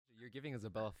giving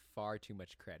Isabella far too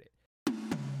much credit.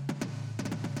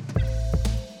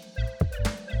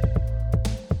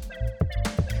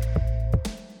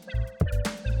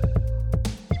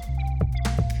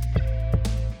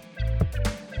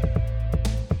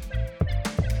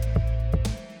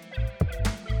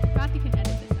 Matthew can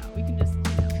edit this out. We can just,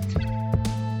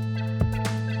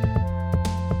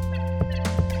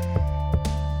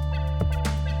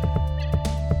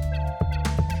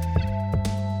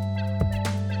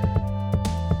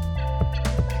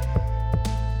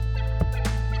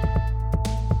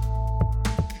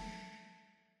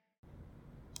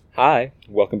 Hi,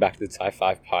 welcome back to the Sci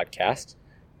Five podcast.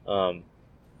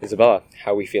 Isabella,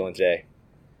 how are we feeling today?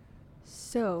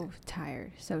 so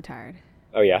tired. So tired.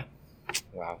 Oh yeah,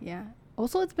 wow. Yeah.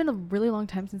 Also, it's been a really long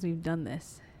time since we've done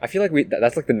this. I feel like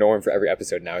that's like the norm for every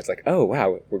episode now. It's like, oh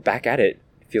wow, we're back at it.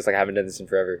 It feels like I haven't done this in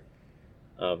forever.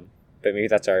 But maybe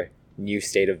that's our new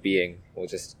state of being. We'll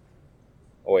just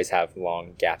always have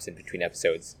long gaps in between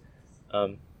episodes.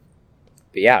 But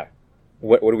yeah,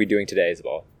 what are we doing today,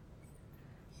 Isabella?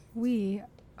 We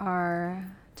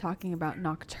are talking about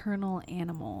nocturnal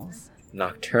animals.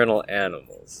 Nocturnal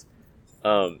animals.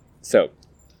 So,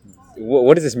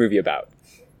 what is this movie about?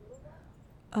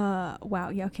 Wow.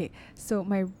 Yeah. Okay. So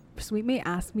my sweet mate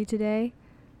asked me today,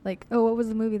 like, oh, what was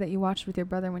the movie that you watched with your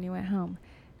brother when you went home?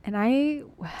 And I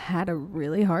had a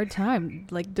really hard time,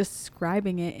 like,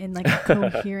 describing it in, like, a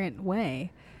coherent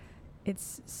way.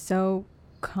 It's so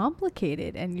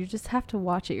complicated, and you just have to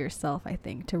watch it yourself, I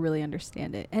think, to really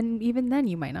understand it. And even then,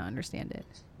 you might not understand it.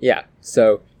 Yeah,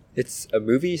 so it's a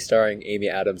movie starring Amy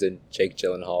Adams and Jake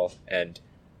Gyllenhaal, and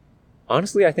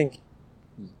honestly, I think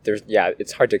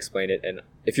it's hard to explain it. And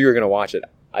if you were gonna watch it,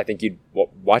 I think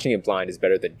watching it blind is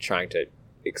better than trying to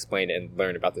explain it and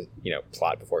learn about the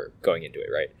plot before going into it,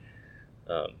 right?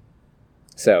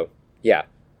 So yeah,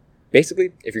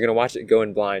 basically, if you're gonna watch it, go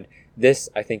in blind. This,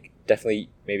 I think, definitely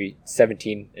maybe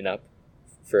 17 and up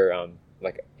for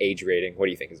like age rating. What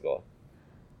do you think, Isabella?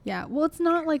 Yeah, well, it's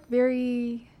not like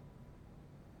very.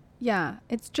 Yeah,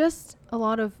 it's just a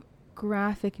lot of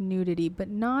graphic nudity, but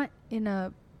not in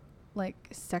a like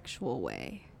sexual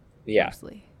way. Yeah,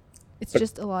 Mostly. It's But-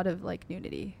 just a lot of like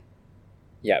nudity.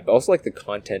 yeah, but also like the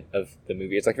content of the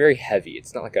movie. It's like very heavy.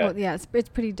 It's not like Oh yeah, it's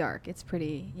pretty dark. It's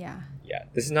pretty yeah,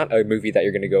 this is not a movie that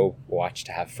you're going to go watch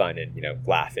to have fun and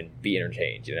laugh and be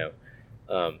entertained.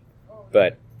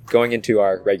 But going into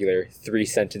our regular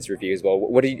 3-sentence review as well,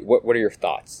 what are your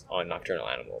thoughts on Nocturnal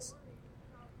Animals?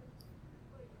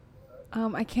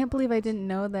 I can't believe I didn't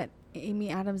know that Amy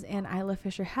Adams and Isla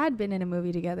Fisher had been in a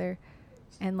movie together,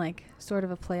 and like sort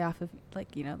of a play off of like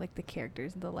like the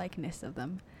characters and the likeness of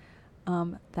them.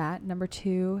 That number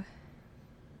 2.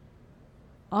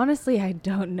 Honestly, I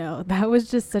don't know. That was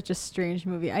just such a strange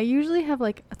movie. I usually have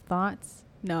like thoughts.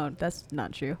 No, that's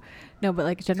not true. No, but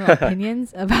like general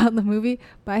opinions about the movie.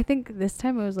 But I think this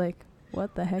time it was like,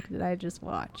 what the heck did I just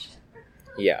watch?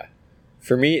 Yeah,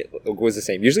 for me it was the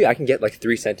same. Usually I can get like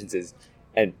 3 sentences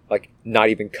and like not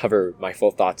even cover my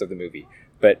full thoughts of the movie,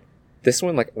 but this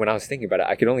one, like when I was thinking about it,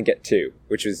 I could only get 2,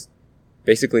 which was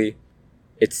basically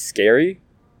it's scary,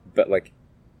 but like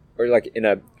in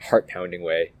a heart pounding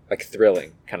way, like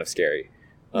thrilling, kind of scary.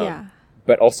 Yeah.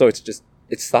 But also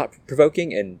it's thought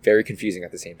provoking and very confusing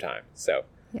at the same time. So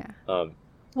Yeah. um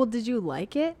Well, did you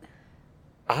like it?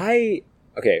 I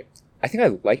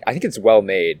think it's well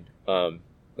made.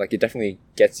 Like it definitely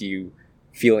gets you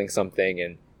feeling something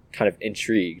and kind of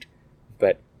intrigued,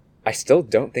 but I still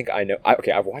don't think I know.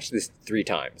 I've watched this 3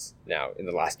 times now in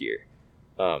the last year,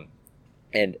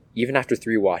 and even after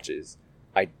 3 watches,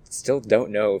 I still don't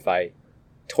know if I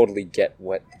totally get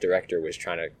what the director was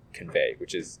trying to convey,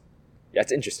 which is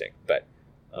that's interesting. But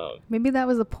Maybe that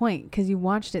was the point, because you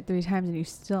watched it 3 times and you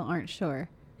still aren't sure.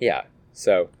 yeah.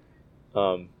 So,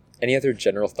 any other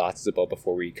general thoughts, Isabel,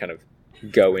 before we kind of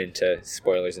go into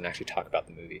spoilers and actually talk about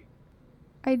the movie?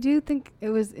 I do think it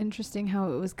was interesting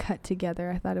how it was cut together.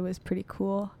 I thought it was pretty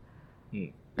cool.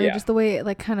 Or Yeah. just the way it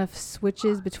like kind of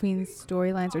switches between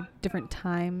storylines or different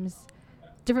times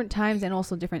and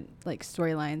also different like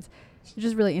storylines. It's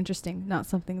just really interesting. Not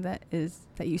something that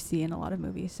you see in a lot of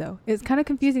movies. So it's kind of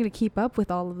confusing to keep up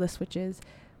with all of the switches.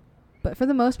 But for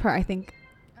the most part, I think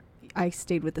I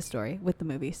stayed with the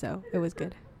movie. So it was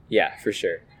good. Yeah, for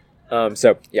sure.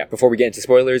 So yeah, before we get into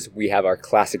spoilers, we have our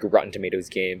classic Rotten Tomatoes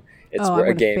game. It's I'm where a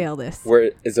gonna game fail this.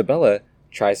 where Isabella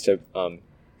tries to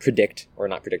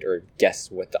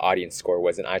guess what the audience score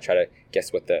was, and I try to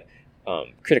guess what the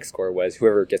critic score was.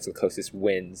 Whoever gets the closest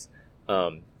wins.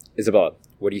 Isabella,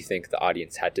 what do you think the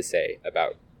audience had to say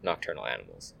about Nocturnal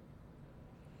Animals?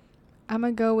 I'm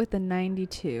going to go with the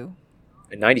 92.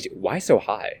 A 92. Why so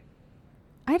high?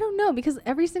 I don't know, because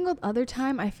every single other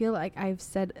time I feel like I've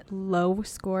said low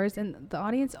scores and the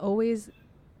audience always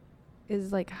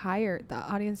is like higher. The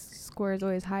audience score is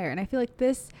always higher. And I feel like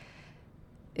this,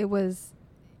 it was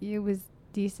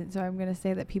decent. So I'm going to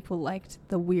say that people liked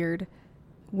the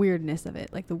weirdness of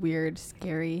it, like the weird,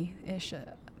 scary-ish,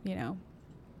 you know.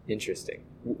 Interesting.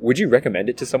 Would you recommend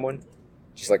it to someone?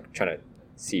 Just like trying to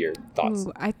see your thoughts.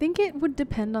 Ooh, I think it would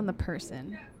depend on the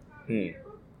person.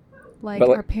 Like But,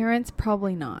 like- our parents,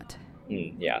 probably not.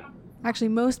 Yeah. Actually,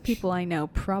 most people I know,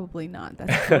 probably not.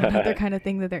 That's probably not the kind of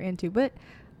thing that they're into. But,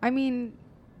 I mean,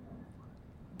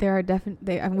 there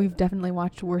are we've definitely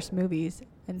watched worse movies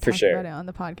and For talked sure. about it on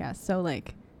the podcast. So,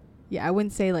 like, yeah, I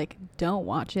wouldn't say, like, don't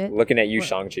watch it. Looking at you, Or-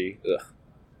 Shang-Chi. Ugh.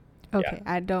 Okay,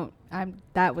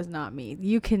 that was not me.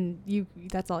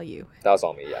 That's all you. That was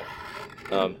all me,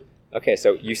 yeah. Okay,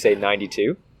 so you say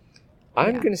 92.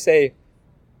 I'm Yeah. going to say,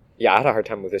 yeah, I had a hard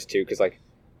time with this too, because, like,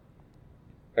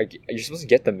 you're supposed to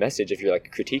get the message if you're,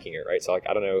 like, critiquing it, right? So, like,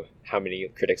 I don't know how many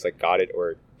critics, like, got it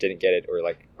or didn't get it, or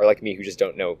like me, who just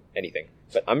don't know anything.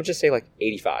 But I'm going to just say, like,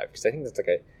 85, because I think that's, like,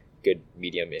 a good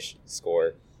medium-ish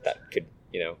score that could,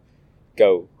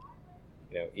 go,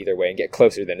 either way and get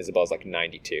closer than Isabella's, like,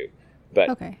 92. But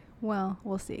Okay, well,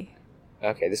 we'll see.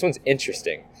 Okay, this one's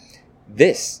interesting.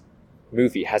 This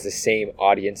movie has the same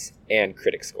audience and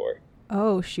critic score.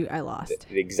 Oh, shoot, I lost.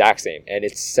 The exact same, and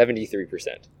it's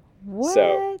 73%.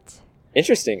 What?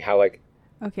 Interesting how, like,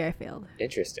 Okay, I failed.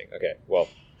 interesting. Okay, well,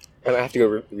 I'm gonna have to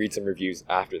go read some reviews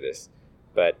after this,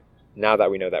 but now that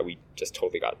we know that we just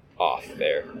totally got off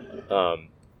there,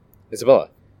 Isabella,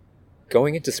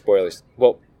 going into spoilers,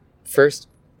 well, first,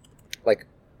 like,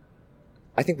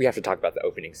 I think we have to talk about the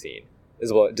opening scene.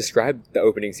 Isabella, describe the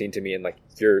opening scene to me and, like,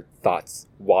 your thoughts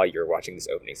while you're watching this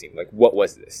opening scene. Like, what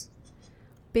was this?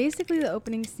 Basically, the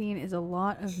opening scene is a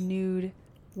lot of nude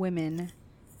women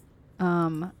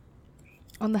on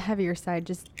the heavier side,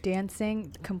 just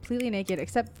dancing completely naked,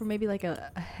 except for maybe like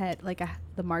a head, like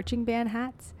the marching band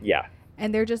hats. Yeah.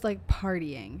 And they're just like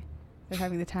partying. They're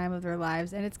having the time of their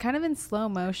lives. And it's kind of in slow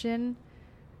motion.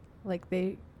 Like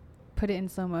they put it in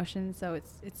slow motion. So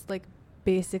it's like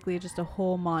basically just a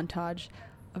whole montage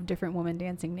of different women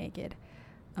dancing naked.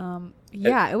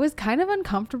 Yeah, it was kind of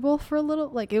uncomfortable for a little.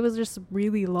 Like it was just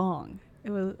really long.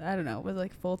 It was, I don't know, it was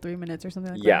like full 3 minutes or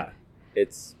something like Yeah. that.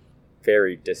 It's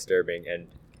very disturbing, and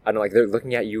I don't know, like, they're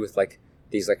looking at you with, like,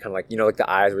 these, like, kind of, like, like the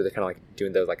eyes where they're kind of, like,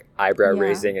 doing those, like, eyebrow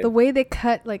raising, and The way they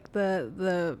cut like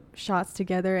the shots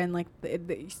together, and like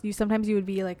you sometimes you would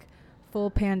be like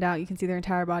full panned out, you can see their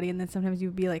entire body, and then sometimes you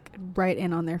would be like right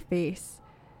in on their face.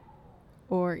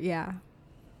 Or yeah.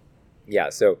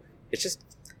 So it's just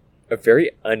a very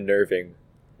unnerving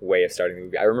way of starting the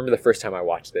movie. I remember the first time I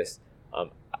watched this,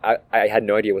 I had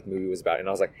no idea what the movie was about, and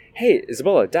I was like, hey,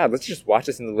 Isabella, Dad, let's just watch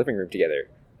this in the living room together.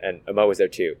 And Emma was there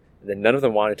too. And then none of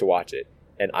them wanted to watch it.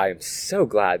 And I am so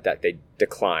glad that they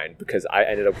declined, because I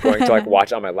ended up going to, like,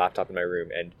 watch it on my laptop in my room,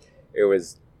 and it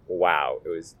was, wow, it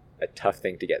was a tough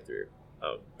thing to get through.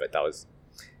 But it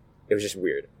was just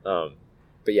weird.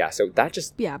 But yeah, so that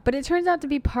just... Yeah, but it turns out to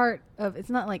be part of, it's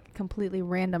not like completely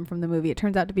random from the movie. It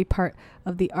turns out to be part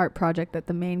of the art project that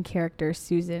the main character,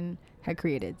 Susan, had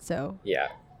created. So Yeah.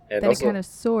 And then also, it kind of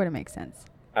sort of makes sense.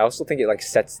 I also think it, like,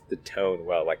 sets the tone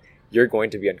well. Like, you're going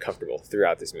to be uncomfortable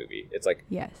throughout this movie. It's like,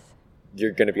 Yes.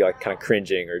 you're going to be, like, kind of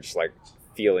cringing or just, like,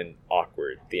 feeling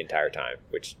awkward the entire time,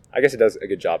 which I guess it does a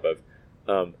good job of.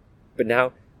 But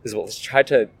now, let's try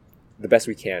to, the best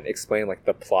we can, explain, like,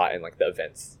 the plot and, like, the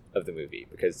events of the movie,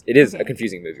 because it is a Okay.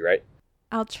 confusing movie, right?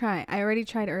 I'll try. I already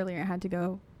tried earlier. I had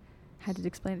to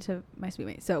explain it to my sweet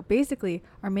mate. So basically,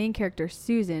 our main character,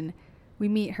 Susan, we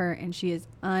meet her and she is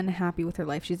unhappy with her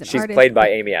life. She's She's artist. played by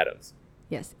Amy Adams.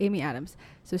 Yes, Amy Adams.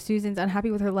 So Susan's unhappy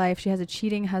with her life. She has a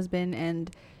cheating husband and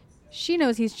she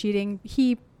knows he's cheating.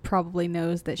 He probably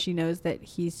knows that she knows that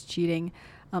he's cheating.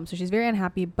 So she's very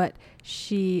unhappy, but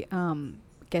she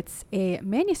gets a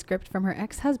manuscript from her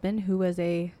ex-husband, who was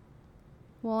I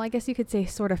guess you could say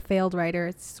sort of failed writer.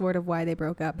 It's sort of why they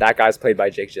broke up. That guy's played by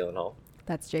Jake Gyllenhaal.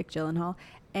 That's Jake Gyllenhaal.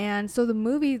 And so the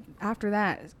movie after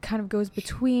that kind of goes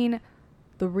between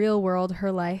the real world,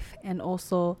 her life, and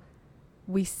also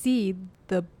we see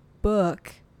the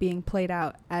book being played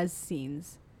out as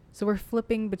scenes. So we're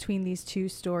flipping between these two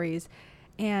stories,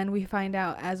 and we find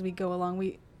out as we go along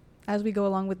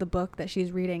with the book that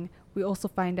she's reading, we also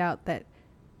find out that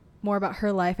more about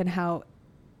her life and how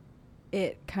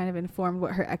it kind of informed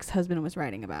what her ex-husband was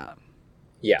writing about.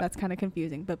 Yeah. That's kind of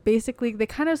confusing. But basically, they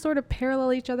kind of sort of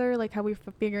parallel each other, like how we're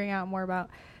figuring out more about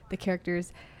the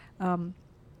characters.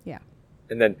 Yeah.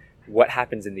 And then what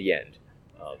happens in the end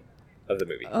of the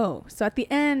movie? Oh, so at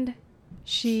the end,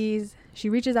 she's she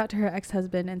reaches out to her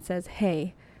ex-husband and says,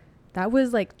 hey, that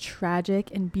was like tragic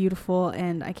and beautiful,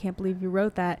 and I can't believe you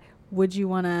wrote that. Would you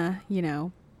want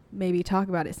to, maybe talk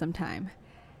about it sometime?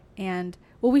 And,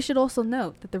 well, we should also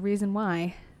note that the reason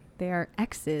why they are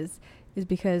exes is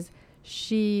because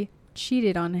she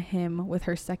cheated on him with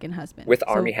her second husband. With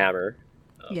Armie Hammer.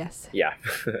 Yes. Yeah.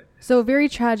 So very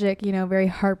tragic, very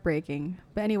heartbreaking.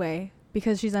 But anyway,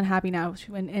 because she's unhappy now,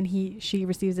 she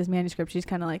receives this manuscript, she's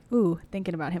kind of like, ooh,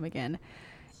 thinking about him again.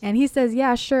 And he says,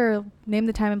 yeah, sure, name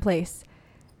the time and place.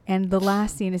 And the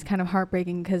last scene is kind of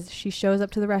heartbreaking because she shows up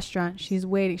to the restaurant. She's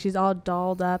waiting. She's all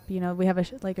dolled up. We have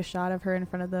a shot of her in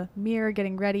front of the mirror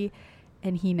getting ready,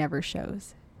 and he never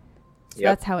shows. So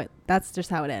Yep. that's just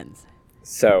how it ends.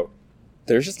 So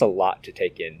there's just a lot to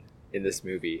take in this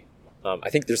movie. I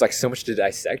think there's like so much to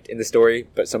dissect in the story,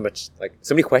 but so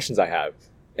many questions I have,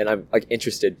 and I'm like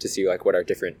interested to see like what our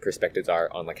different perspectives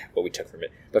are on like what we took from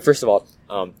it. But first of all,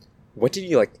 what did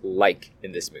you like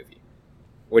in this movie?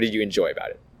 What did you enjoy about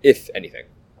it, if anything?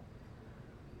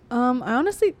 I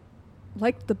honestly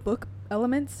liked the book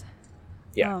elements.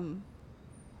 Yeah.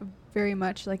 Very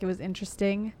much. Like, it was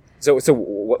interesting. So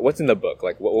what's in the book?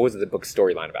 Like, what was the book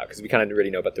storyline about? Because we kind of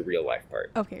already know about the real life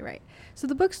part. Okay, right. So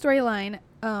the book storyline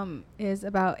is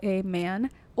about a man,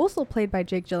 also played by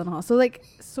Jake Gyllenhaal. So it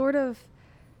sort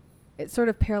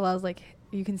of parallels, like,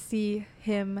 you can see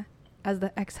him as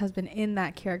the ex-husband in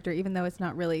that character, even though it's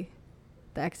not really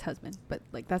the ex-husband, but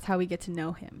like that's how we get to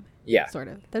know him. Yeah. Sort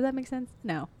of. Does that make sense?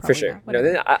 No. For sure. Not. No,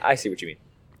 Whatever. then I see what you mean.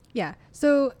 Yeah.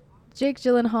 So Jake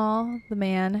Gyllenhaal, the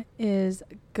man, is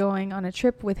going on a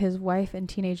trip with his wife and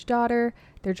teenage daughter.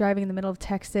 They're driving in the middle of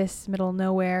Texas, middle of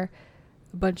nowhere.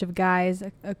 A bunch of guys,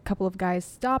 a couple of guys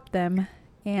stop them,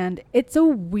 and it's a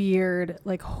weird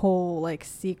whole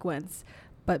sequence.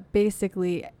 But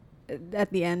basically,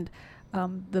 at the end,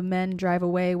 the men drive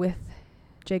away with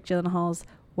Jake Gyllenhaal's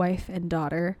wife and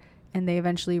daughter, and they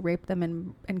eventually rape them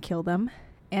and kill them.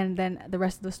 And then the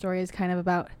rest of the story is kind of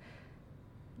about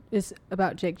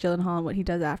Jake Gyllenhaal and what he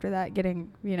does after that,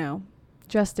 getting,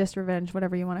 justice, revenge,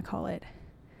 whatever you want to call it.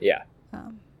 Yeah.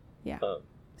 Yeah. So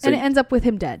and it ends up with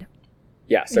him dead.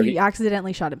 Yeah. So he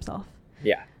accidentally shot himself.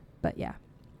 Yeah. But yeah.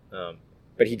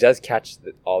 But he does catch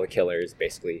all the killers,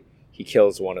 basically. He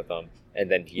kills one of them, and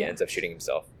then he ends up shooting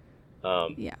himself.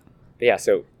 Yeah. But yeah,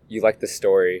 so you like the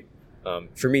story.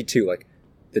 For me too, like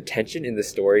the tension in the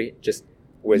story just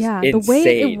was insane. The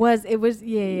way it was it was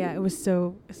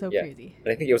so crazy.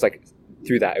 And I think it was like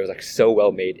through that, it was like so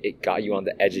well made. It got you on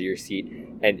the edge of your seat,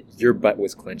 and your butt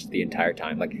was clenched the entire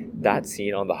time. Like that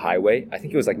scene on the highway, I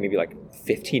think it was like maybe like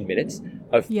 15 minutes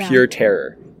of pure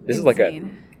terror. This is like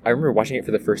I remember watching it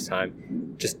for the first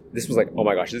time. This was like, oh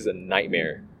my gosh, this is a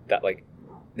nightmare. That like,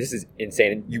 this is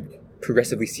insane. And you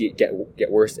progressively see it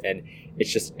get worse, and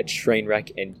it's just a train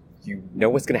wreck, and you know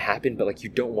what's gonna happen, but like you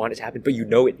don't want it to happen, but you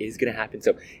know it is gonna happen.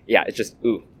 So yeah, it's just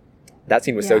that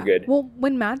scene was so good. Well,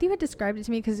 when Matthew had described it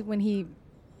to me, because when he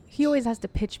always has to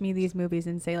pitch me these movies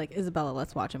and say like, Isabella,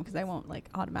 let's watch them, because I won't like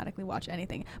automatically watch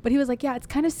anything. But he was like, yeah, it's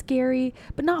kind of scary,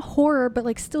 but not horror, but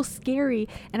like still scary.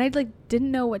 And I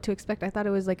didn't know what to expect. I thought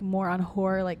it was like more on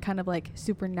horror, like kind of like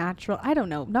supernatural. I don't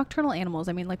know, nocturnal animals.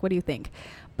 I mean, like, what do you think?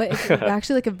 But it's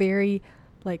actually like a very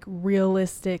like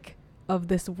realistic of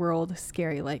this world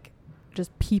scary, like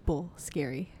just people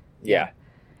scary. Yeah.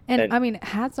 And I mean,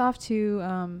 hats off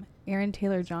to Aaron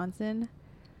Taylor Johnson.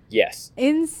 Yes.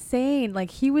 Insane.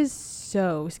 Like, he was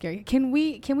so scary. Can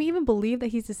we even believe that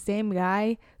he's the same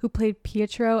guy who played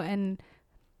Pietro and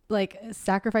like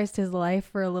sacrificed his life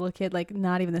for a little kid? Like,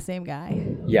 not even the same guy.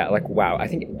 Yeah, like wow. I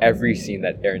think every scene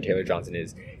that Aaron Taylor Johnson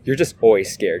is, you're just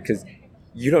always scared because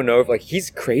you don't know if like he's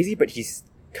crazy, but he's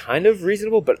kind of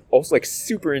reasonable, but also like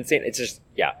super insane. It's just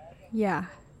Yeah.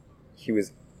 He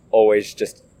was always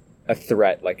just a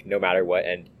threat, like no matter what,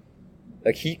 and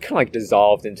like he kind of like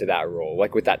dissolved into that role,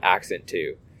 like with that accent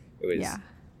too. It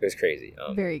was crazy.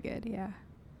 Very good. Yeah.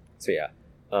 So yeah.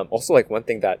 Also like one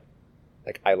thing that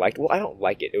like I liked. Well, I don't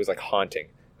like it. It was like haunting,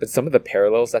 but some of the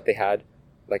parallels that they had,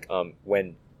 like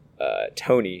when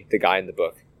Tony, the guy in the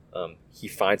book, he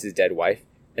finds his dead wife,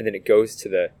 and then it goes to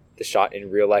the shot in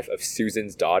real life of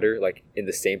Susan's daughter, like in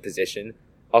the same position.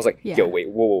 I was like, yo, wait,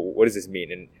 whoa, what does this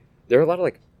mean? And there are a lot of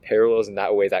like parallels in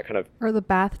that way that kind of, or the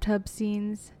bathtub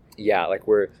scenes. Yeah, like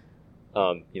where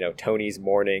Tony's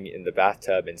mourning in the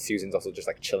bathtub, and Susan's also just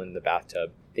like chilling in the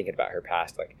bathtub thinking about her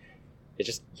past. Like it's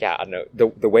just, I don't know,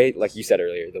 the way, like you said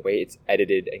earlier, the way it's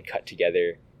edited and cut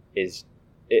together is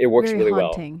it works very really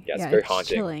haunting. Well. Yeah, it's very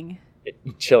haunting.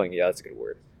 Chilling. Yeah, that's a good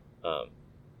word.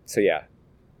 So yeah,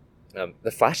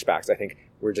 the flashbacks I think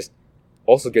were just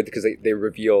also good because they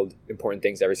revealed important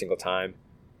things every single time,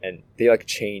 and they like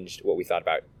changed what we thought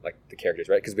about like the characters,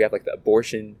 right? Because we have like the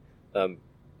abortion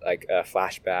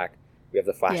flashback. We have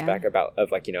the flashback about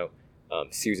of like, you know,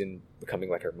 Susan becoming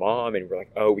like her mom, and we're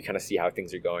like, oh, we kind of see how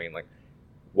things are going and like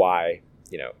why,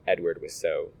 you know, Edward was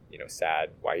so, you know, sad,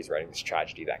 why he's writing this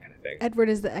tragedy, that kind of thing. Edward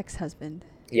is the ex-husband.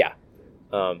 Yeah.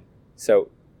 So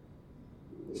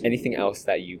anything else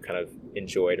that you kind of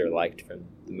enjoyed or liked from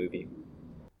the movie?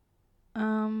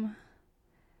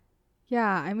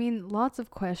 Yeah, I mean, lots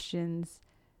of questions,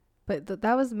 but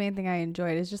that was the main thing I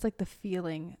enjoyed. It's just like the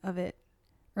feeling of it,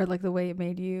 or like the way it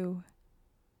made you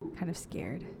kind of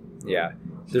scared. Yeah.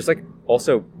 There's like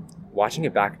also watching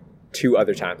it back 2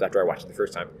 other times after I watched it the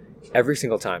first time. Every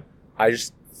single time, I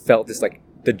just felt this like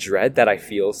the dread that I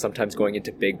feel sometimes going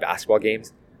into big basketball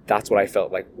games. That's what I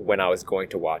felt like when I was going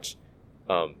to watch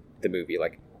the movie.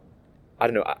 Like, I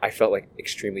don't know, I felt like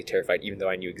extremely terrified, even though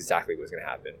I knew exactly what was going to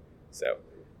happen. So,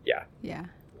 yeah. Yeah.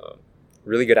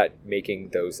 Really good at making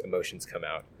those emotions come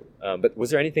out. But was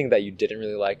there anything that you didn't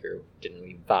really like or didn't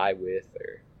really vibe with?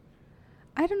 Or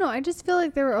I don't know. I just feel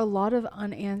like there were a lot of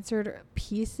unanswered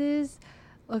pieces.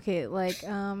 Okay, like,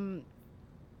 and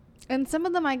some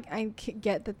of them I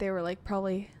get that they were like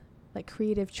probably like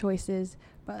creative choices,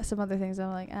 but some other things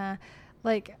I'm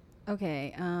like,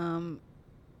 okay,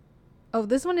 oh,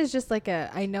 this one is just like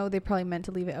I know they probably meant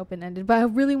to leave it open-ended, but I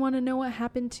really want to know what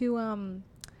happened to,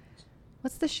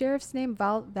 what's the sheriff's name?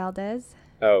 Valdez?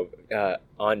 Oh,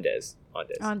 Andes,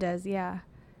 yeah.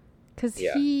 Because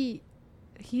Yeah.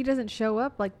 he doesn't show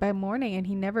up like by morning, and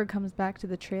he never comes back to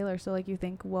the trailer. So like you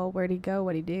think, well, where'd he go?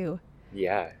 What'd he do?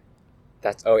 Yeah.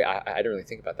 I didn't really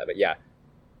think about that, but yeah.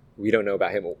 We don't know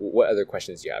about him. What other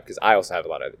questions do you have? Because I also have a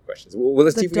lot of other questions. Well,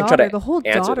 let's see if we can try to the whole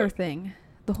answer daughter them. thing.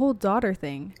 The whole daughter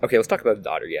thing. Okay, let's talk about the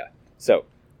daughter, yeah. So,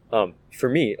 for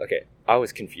me, okay, I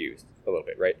was confused a little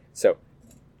bit, right? So,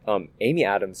 Amy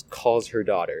Adams calls her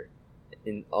daughter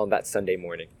on that Sunday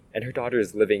morning, and her daughter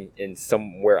is living in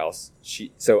somewhere else.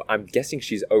 So I'm guessing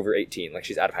she's over 18, like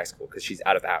she's out of high school because she's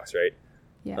out of the house, right?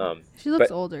 Yeah. She looks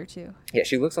older too. Yeah,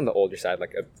 she looks on the older side,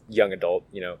 like a young adult,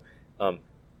 you know.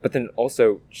 But then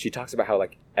also she talks about how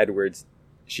like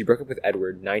she broke up with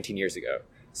Edward 19 years ago.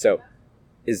 So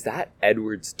is that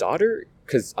Edward's daughter?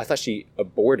 Because I thought she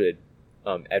aborted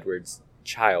Edward's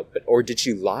child, or did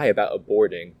she lie about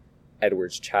aborting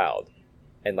Edward's child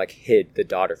and like hid the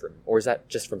daughter from him? Or is that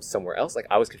just from somewhere else? Like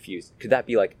I was confused. Could that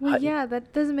be like Well, Hutton? yeah,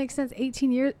 that doesn't make sense.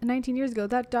 19 years ago,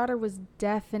 that daughter was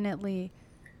definitely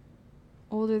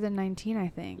older than 19, I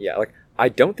think. Yeah, like I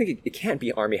don't think it can't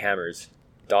be Armie Hammer's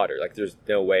daughter. Like there's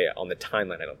no way on the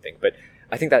timeline, I don't think. But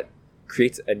I think that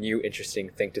creates a new interesting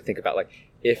thing to think about.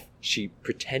 Like if she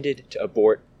pretended to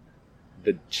abort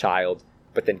the child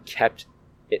but then kept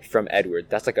it from Edward,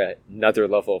 that's like another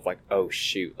level of like, oh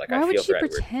shoot, like Why I feel would she for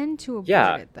Edward. pretend to abort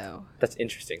Yeah. it though? That's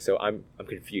interesting. So I'm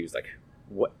confused. Like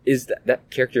what is that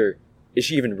character, is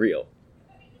she even real?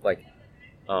 Like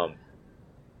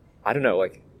I don't know,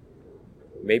 like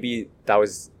maybe that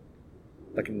was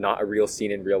like not a real scene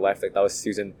in real life. Like that was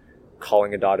Susan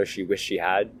calling a daughter she wished she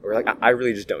had, or like I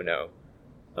really just don't know.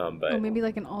 But Or maybe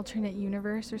like an alternate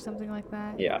universe or something like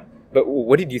that. yeah. But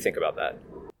what did you think about that?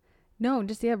 No,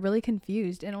 just really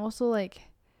confused, and also like,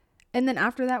 and then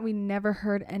after that we never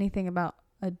heard anything about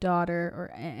a daughter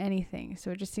or anything.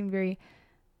 So it just seemed very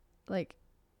like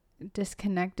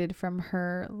disconnected from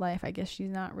her life. I guess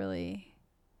she's not really.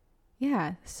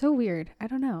 Yeah, so weird. I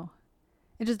don't know.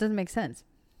 It just doesn't make sense.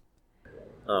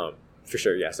 For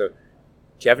sure, yeah. So do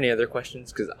you have any other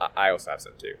questions? Because I also have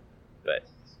some too. But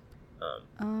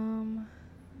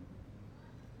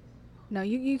no,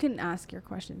 you can ask your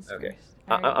questions okay. first.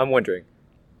 I'm wondering,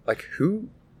 like who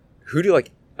do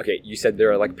like, okay, you said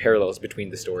there are like parallels between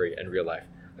the story and real life.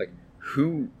 Like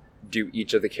who do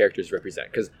each of the characters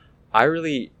represent? Because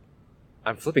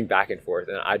I'm flipping back and forth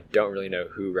and I don't really know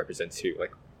who represents who.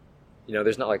 Like, you know,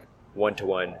 there's not like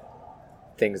one-to-one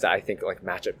things that I think like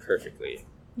match up perfectly.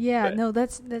 Yeah, But- no,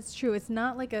 that's true. It's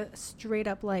not like a straight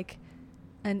up like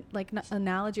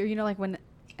analogy, or you know, like when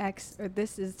X or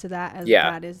this is to that as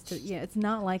Yeah. that is to, yeah, it's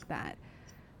not like that.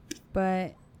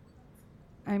 But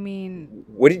I mean,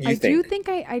 What did you I think?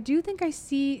 do think I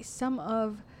see some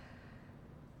of.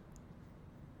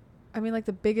 I mean, like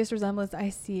the biggest resemblance I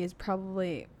see is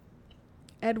probably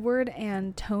Edward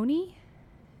and Tony.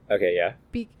 Okay, yeah.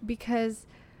 Because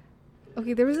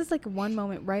okay, there was this like one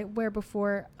moment right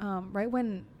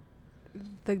when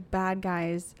the bad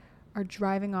guys are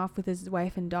driving off with his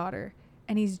wife and daughter,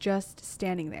 and he's just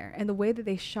standing there, and the way that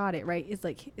they shot it, right, is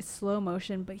like it's slow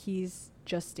motion, but he's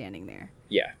just standing there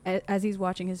Yeah. as he's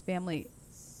watching his family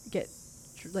get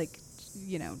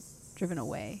driven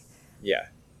away. Yeah.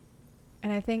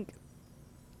 And I think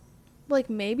like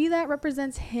maybe that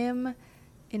represents him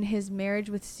in his marriage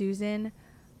with Susan,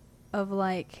 of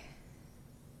like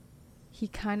he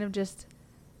kind of just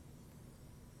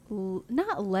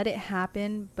not let it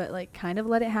happen, but like kind of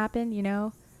let it happen, you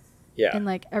know? Yeah. And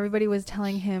like everybody was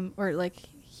telling him, or like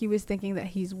he was thinking that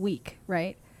he's weak,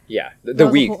 right? Yeah. That The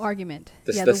was weak. the whole argument.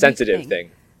 The weak sensitive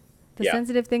thing. The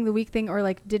sensitive thing, the weak thing, or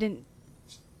like didn't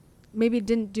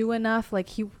do enough. Like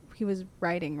he was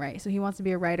writing, right? So he wants to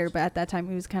be a writer, but at that time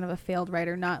he was kind of a failed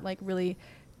writer, not like really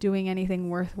doing anything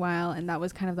worthwhile. And that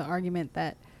was kind of the argument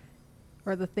that,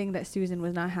 or the thing that Susan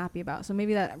was not happy about. So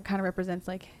maybe that kind of represents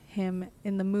like him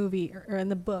in the movie or in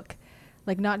the book,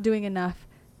 like not doing enough,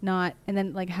 and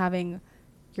then like having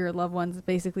your loved ones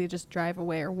basically just drive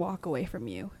away or walk away from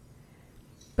you.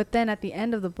 But then at the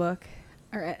end of the book,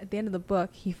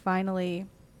 he finally,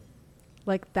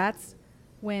 like, that's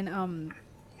when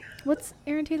what's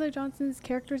Aaron Taylor Johnson's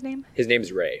character's name? His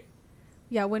name's Ray.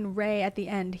 Yeah, when Ray at the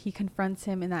end, he confronts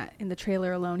him in the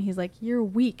trailer alone. He's like, "You're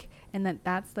weak," and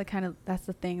that's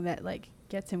the thing that like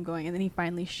gets him going. And then he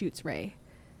finally shoots Ray.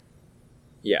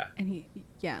 Yeah. And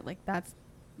like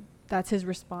that's his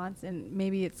response. And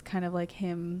maybe it's kind of like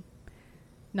him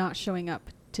not showing up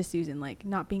to Susan, like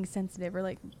not being sensitive, or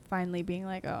like finally being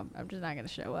like, "Oh, I'm just not gonna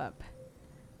show up."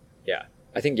 Yeah,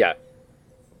 I think, yeah,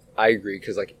 I agree,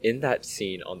 because like in that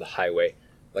scene on the highway,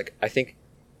 like I think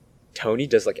Tony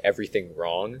does like everything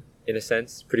wrong in a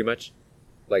sense, pretty much.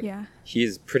 Like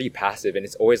he's pretty passive, and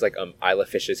it's always like Isla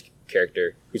Fish's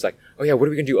character who's like, "Oh yeah, what are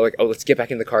we gonna do? Like, oh, let's get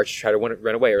back in the car to try to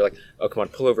run away," or like, "Oh, come on,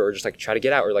 pull over," or just like try to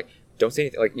get out, or like don't say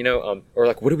anything, like, you know, or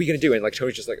like, "What are we gonna do?" And like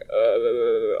Tony's just like,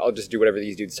 "I'll just do whatever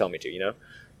these dudes tell me to," you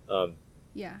know.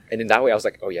 Yeah. And in that way, I was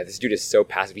like, "Oh yeah, this dude is so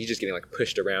passive. He's just getting like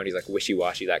pushed around. He's like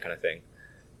wishy-washy, that kind of thing."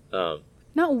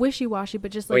 Not wishy-washy,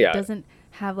 but just like doesn't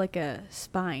have like a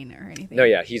spine or anything. No,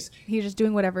 yeah, he's just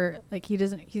doing whatever. Like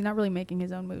he's not really making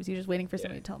his own moves. He's just waiting for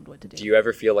somebody to tell him what to do. Do you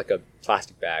ever feel like a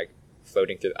plastic bag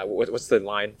floating through? What's the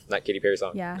line from that Katy Perry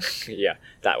song? Yeah. Yeah,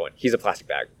 that one. He's a plastic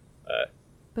bag.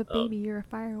 But baby, you're a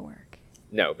firework.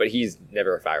 No, but he's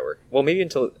never a firework. Well, maybe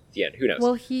until the end. Who knows?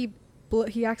 Well,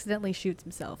 he accidentally shoots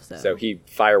himself. So he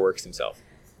fireworks himself.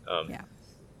 Yeah.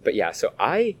 But yeah, so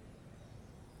I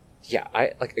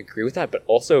like agree with that, but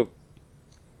also,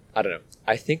 I don't know.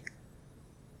 I think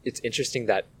it's interesting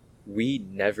that we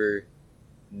never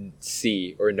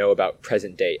see or know about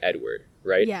present day Edward,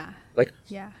 right? Yeah. Like,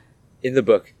 yeah. In the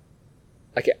book,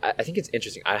 like, I think it's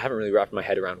interesting. I haven't really wrapped my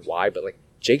head around why, but like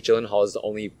Jake Gyllenhaal is the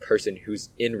only person who's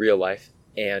in real life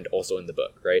and also in the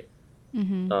book, right?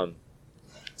 Mm-hmm.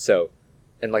 So,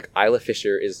 and like Isla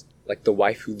Fisher is like the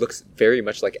wife who looks very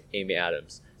much like Amy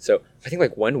Adams. So I think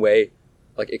like one way,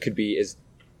 like it could be, is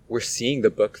we're seeing the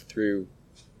book through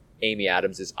Amy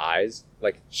Adams's eyes.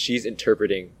 Like she's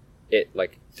interpreting it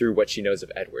like through what she knows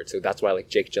of Edward. So that's why like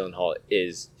Jake Gyllenhaal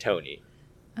is Tony.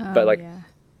 But like,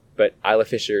 but Isla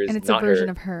Fisher is and it's not a version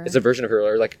her. of her. It's a version of her,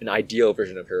 or like an ideal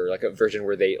version of her, like a version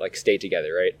where they like stay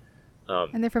together, right?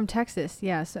 And they're from Texas,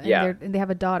 yeah. So and they have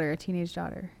a daughter, a teenage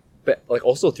daughter. But like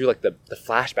also through like the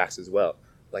flashbacks as well.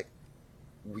 Like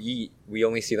we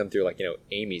only see them through like, you know,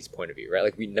 Amy's point of view, right?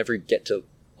 Like we never get to,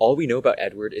 all we know about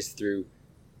Edward is through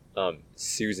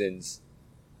Susan's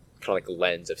kind of like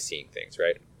lens of seeing things,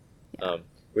 right? Yeah.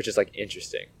 Which is like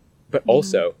interesting. But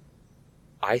also,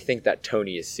 I think that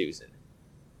Tony is Susan.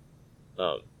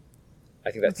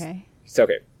 I think that's okay. So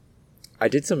okay. I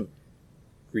did some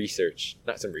research,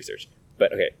 not some research,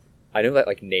 but okay. I know that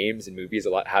like names in movies a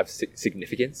lot have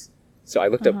significance. So I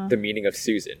looked up the meaning of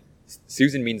Susan.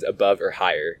 Susan means above or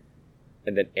higher,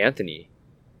 and then Anthony,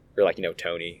 or like, you know,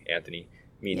 Tony, Anthony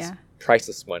means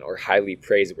priceless one or highly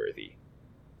praiseworthy.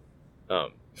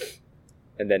 And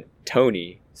then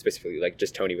Tony, specifically like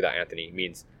just Tony without Anthony,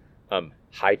 means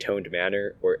high-toned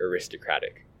manner or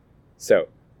aristocratic. So,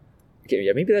 okay,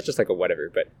 yeah, maybe that's just like a whatever,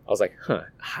 but I was like,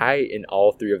 high in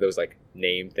all three of those like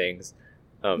name things.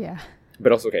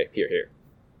 But also, okay,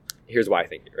 here's why I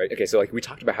think it, right? Okay, so like we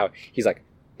talked about how he's like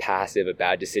passive, a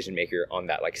bad decision maker on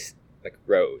that like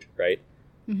road, right?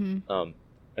 And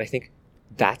I think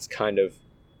that's kind of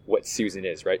what Susan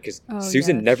is, right? Because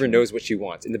Susan never knows what she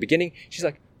wants. In the beginning, she's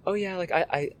like, oh yeah, like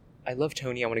I love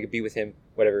Tony, I want to be with him,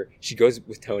 whatever. She goes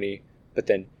with Tony, but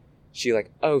then she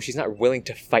like, oh, she's not willing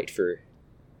to fight for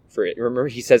it. Remember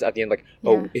he says at the end, like,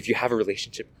 oh, if you have a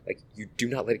relationship, like you do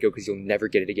not let it go because you'll never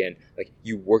get it again. Like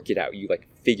you work it out, you like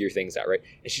figure things out, right?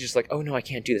 And she's just like, oh no, I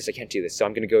can't do this, so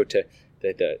I'm gonna go to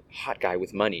the hot guy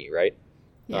with money, right?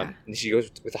 And she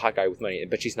goes with the hot guy with money,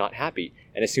 but she's not happy.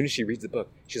 And as soon as she reads the book,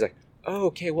 she's like, oh,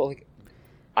 okay, well, like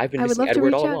I've been missing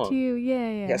Edward all along. To you.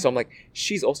 Yeah. So I'm like,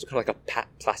 she's also kind of like a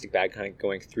plastic bag kind of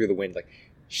going through the wind. Like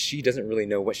she doesn't really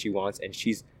know what she wants, and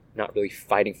she's not really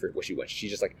fighting for what she wants. She's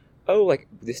just like, oh, like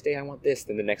this day I want this,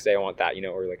 then the next day I want that,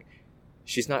 or like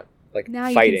she's not like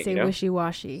Now fighting. you can say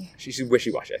wishy-washy. She's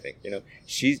wishy-washy, I think.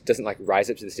 She doesn't like rise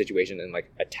up to the situation and like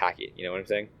attack it. You know what I'm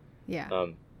saying? Yeah.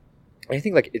 And I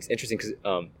think like it's interesting because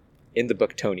in the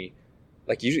book Tony,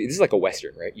 like usually this is like a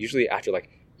Western, right? Usually after like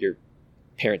your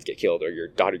parents get killed or your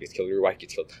daughter gets killed or your wife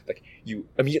gets killed, like you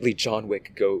immediately John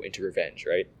Wick go into revenge,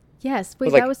 right? Yes.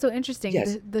 Wait, like, that was so interesting.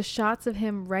 yes. The shots of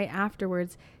him right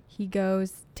afterwards, he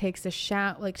goes, takes a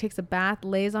shower, like takes a bath,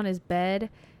 lays on his bed,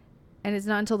 and it's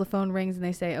not until the phone rings and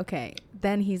they say, okay,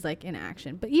 then he's like in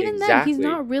action. But even then, he's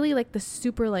not really like the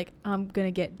super like, I'm going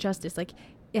to get justice. Like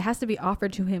it has to be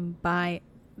offered to him by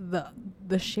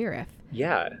the sheriff.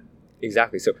 Yeah,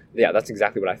 exactly. So yeah, that's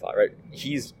exactly what I thought, right?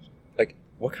 He's like,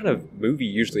 what kind of movie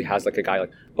usually has like a guy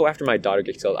like, oh, after my daughter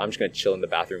gets killed, I'm just going to chill in the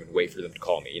bathroom and wait for them to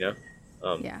call me,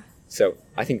 Yeah. So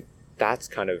I think that's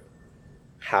kind of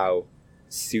how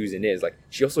Susan is. Like,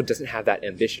 she also doesn't have that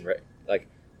ambition, right? Like,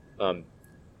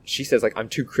 she says like, I'm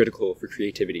too critical for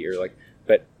creativity, or like,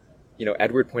 but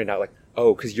Edward pointed out like,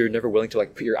 oh, because you're never willing to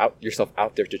like put yourself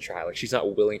out there to try. Like, she's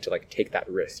not willing to like take that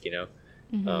risk,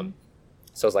 Mm-hmm.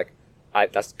 So I was like,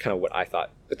 that's kind of what I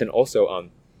thought. But then also,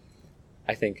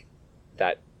 I think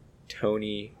that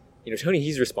Tony,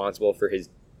 he's responsible for his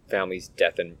family's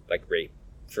death and like rape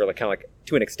for like kind of like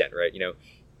to an extent, right?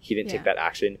 He didn't take that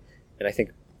action, and I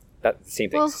think that's the same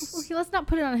thing. Well, okay, let's not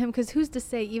put it on him, because who's to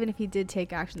say even if he did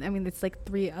take action? I mean, it's like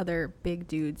 3 other big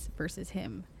dudes versus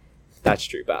him. That's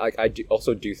true, but like I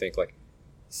also do think like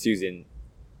Susan,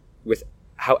 with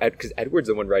how because Edward's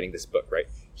the one writing this book, right?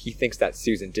 He thinks that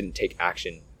Susan didn't take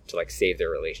action to like save their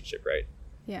relationship, right?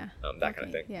 Yeah. That kind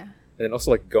of thing. Yeah. And then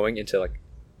also like going into like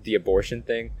the abortion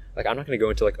thing, like I'm not going to go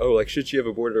into like, oh, like should she have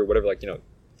aborted or whatever, like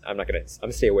I'm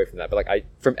gonna stay away from that. But like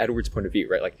from Edward's point of view,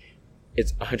 right, like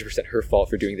it's 100% her fault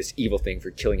for doing this evil thing, for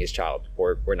killing his child,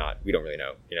 or not. We don't really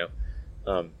know,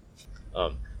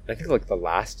 I think like the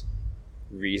last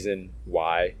reason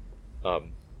why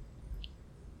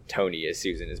Tony is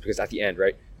Susan is because at the end,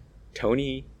 right,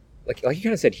 Tony, like you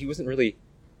kind of said, he wasn't really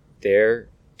there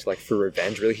to like for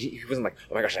revenge. Really, he wasn't like,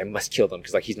 oh my gosh, I must kill them,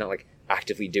 because like he's not like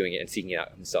actively doing it and seeking it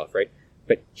out himself, right?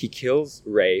 But he kills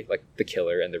Ray, like the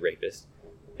killer and the rapist,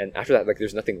 and after that, like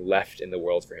there's nothing left in the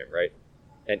world for him, right?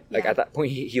 And like at that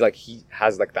point, he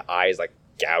has like the eyes like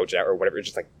gouged out or whatever. It's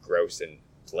just like gross and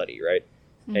bloody, right?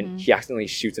 Mm-hmm. And he accidentally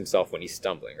shoots himself when he's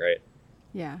stumbling, right?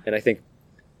 Yeah. And I think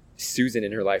Susan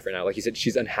in her life right now, like you said,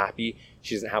 she's unhappy.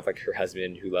 She doesn't have like her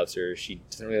husband who loves her. She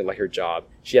doesn't really like her job.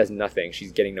 She has nothing.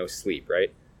 She's getting no sleep,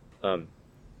 right? And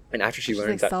after she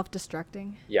learns like that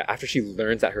self-destructing. Yeah, after she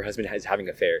learns that her husband is having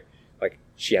an affair, like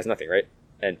she has nothing, right?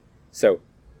 And so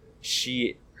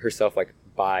she herself, like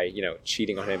by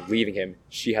cheating on him, leaving him,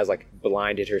 she has like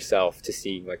blinded herself to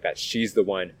seeing like that she's the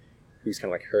one who's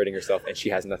kind of like hurting herself, and she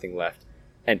has nothing left.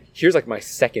 And here's like my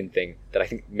second thing that I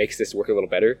think makes this work a little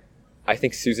better. I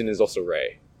think Susan is also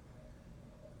Ray.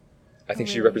 I think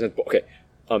she represents okay.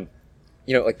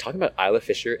 Like talking about Isla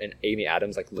Fisher and Amy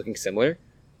Adams like looking similar,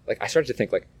 like I started to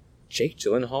think like Jake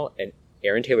Gyllenhaal and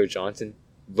Aaron Taylor Johnson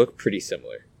look pretty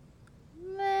similar.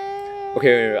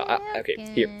 Okay,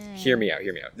 hear me out.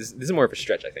 This is more of a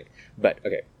stretch, I think. But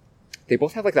okay, they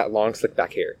both have like that long slick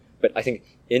back hair. But I think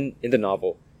in the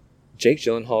novel, Jake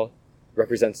Gyllenhaal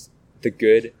represents the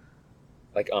good,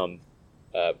 like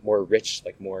more rich,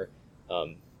 like more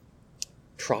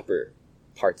proper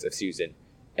parts of Susan,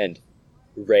 and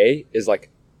Ray is like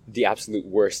the absolute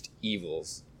worst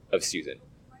evils of Susan.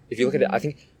 If you look at it, I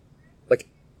think, like,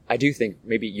 I do think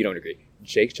maybe you don't agree.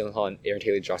 Jake Gyllenhaal and Aaron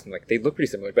Taylor Johnson, like they look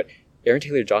pretty similar, but Aaron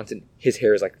Taylor Johnson, his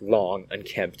hair is like long,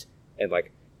 unkempt, and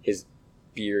like his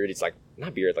beard, it's like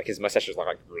not beard, like his mustache is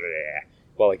like bleh.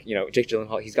 Well, like Jake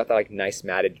Gyllenhaal, he's got that like nice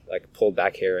matted, like pulled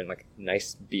back hair and like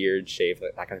nice beard shave,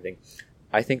 like that kind of thing.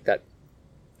 I think that,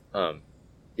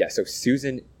 so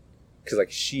Susan, because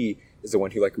like she is the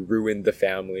one who like ruined the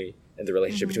family and the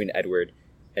relationship between Edward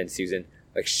and Susan.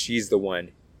 Like she's the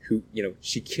one who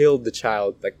she killed the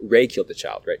child. Like Ray killed the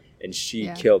child, right? And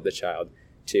she killed the child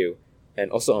too.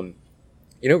 And also,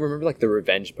 remember like the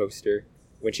revenge poster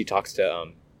when she talks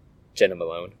to Jenna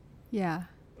Malone? Yeah.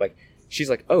 Like she's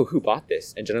like, oh, who bought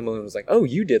this? And Jenna Malone was like, oh,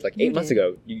 you did, like 8 months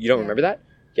ago. You don't remember that?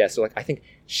 Yeah. So like I think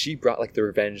she brought like the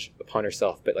revenge upon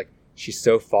herself, but like she's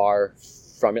so far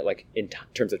from it, like in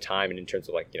terms of time and in terms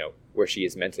of like where she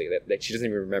is mentally, that she doesn't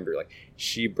even remember. Like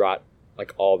she brought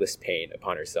like all this pain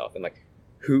upon herself, and like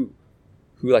who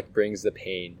like brings the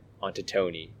pain onto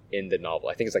Tony in the novel?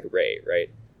 I think it's like Ray, right?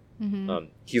 Mm-hmm.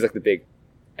 He's like the big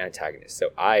antagonist.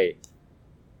 So I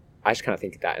just kind of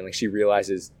think that, and like she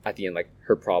realizes at the end like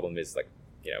her problem is like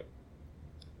you know,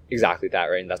 exactly that,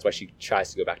 right? And that's why she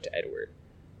tries to go back to Edward.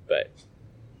 But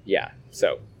yeah,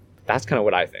 so that's kind of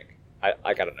what I think.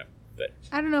 I don't know, but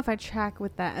I don't know if I track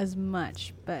with that as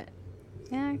much, but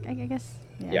yeah, I guess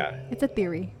Yeah. it's a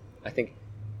theory. I think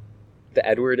the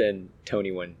Edward and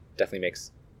Tony one definitely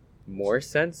makes more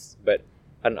sense. But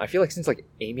I don't know, I feel like since like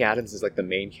Amy Adams is like the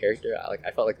main character,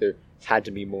 I felt like there had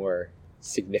to be more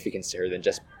significance to her than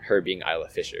just her being Isla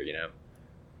Fisher, you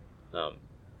know.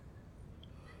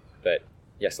 But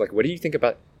yes, like what do you think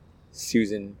about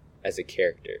Susan as a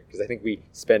character? Because I think we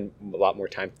spend a lot more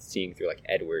time seeing through like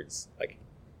Edward's, like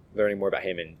learning more about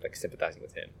him and like sympathizing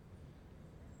with him.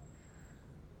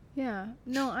 Yeah.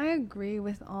 No, I agree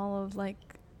with all of like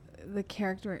the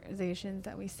characterizations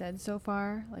that we said so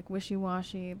far, like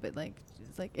wishy-washy, but like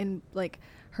it's like in like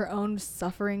her own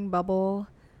suffering bubble,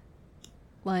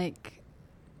 like,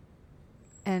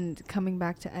 and coming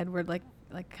back to Edward like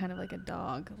kind of like a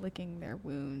dog licking their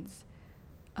wounds.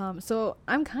 So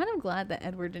I'm kind of glad that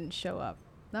Edward didn't show up.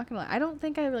 Not gonna lie, I don't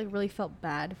think I like really felt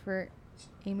bad for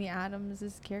Amy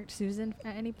Adams's character Susan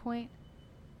at any point.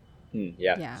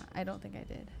 Yeah. Yeah, I don't think I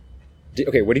did.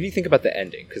 Okay, what did you think about the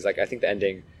ending? Because like I think the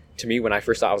ending, to me, when I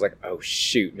first saw it, I was like, oh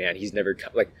shoot, man, he's never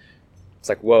like. It's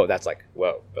like whoa, that's like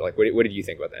whoa. But like, what did you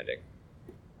think about the ending?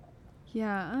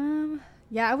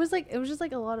 Yeah, I was like, it was just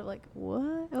like a lot of like,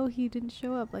 what? Oh, he didn't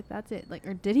show up. Like that's it. Like,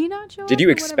 or did he not show up? Did you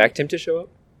or expect him to show up?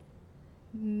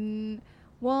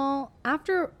 Well,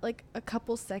 after like a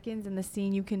couple seconds in the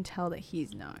scene, you can tell that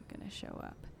he's not gonna show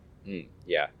up.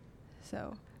 Yeah.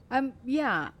 So,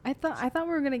 yeah, I thought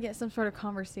we were gonna get some sort of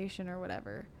conversation or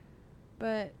whatever,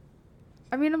 but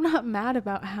I mean, I'm not mad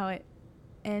about how it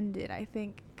ended. I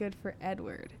think good for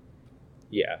Edward.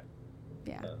 Yeah.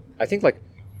 Yeah. I think like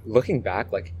looking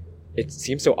back, like it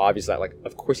seems so obvious that like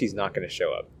of course he's not going to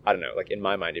show up. I don't know. Like in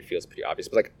my mind, it feels pretty obvious,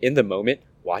 but like in the moment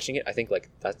watching it, I think like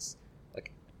that's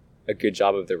like a good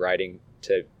job of the writing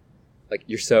to like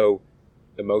you're so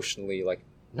emotionally like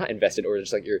not invested or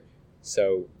just like you're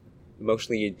so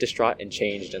emotionally distraught and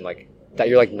changed and like that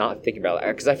you're like not thinking about it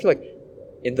because I feel like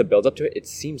in the build up to it, it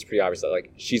seems pretty obvious that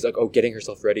like she's like getting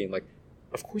herself ready and like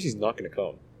of course he's not going to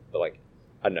come, but like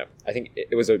I don't know. I think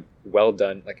it was a well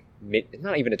done like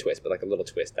not even a twist, but like a little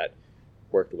twist that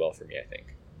worked well for me. I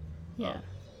think. Yeah.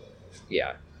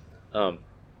 Yeah.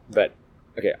 But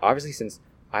okay, obviously since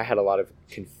I had a lot of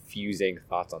confusing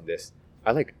thoughts on this,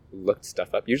 I like looked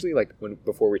stuff up. Usually like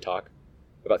before we talk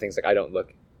about things, like I don't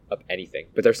look up anything,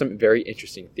 but there's some very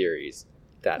interesting theories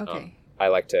that I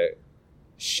like to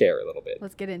share a little bit.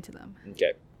 Let's get into them.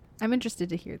 Okay. I'm interested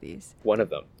to hear these. One of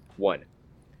them.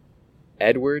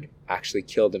 Edward actually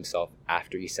killed himself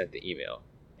after he sent the email,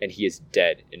 and he is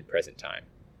dead in present time.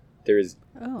 There is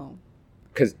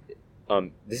because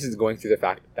this is going through the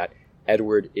fact that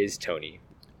Edward is Tony,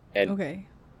 and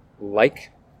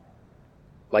like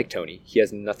Tony, he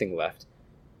has nothing left.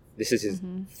 This is his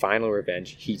final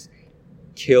revenge. He's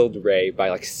killed Ray by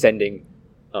like sending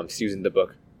Susan the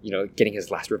book, you know, getting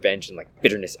his last revenge and like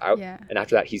bitterness out. Yeah. And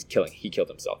after that, he killed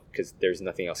himself because there's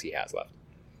nothing else he has left.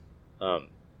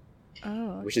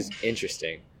 Which is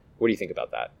interesting. What do you think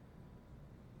about that?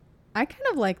 I kind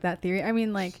of like that theory. I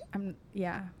mean, like,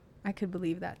 I could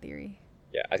believe that theory.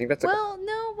 Yeah, I think that's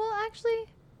actually,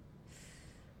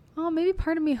 maybe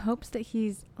part of me hopes that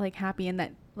he's like happy and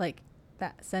that like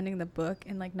that sending the book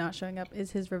and like not showing up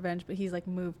is his revenge, but he's like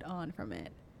moved on from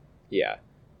it. Yeah.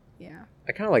 Yeah.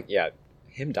 I kind of like,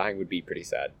 him dying would be pretty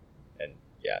sad. And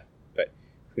but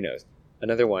who knows?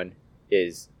 Another one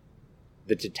is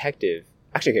the detective.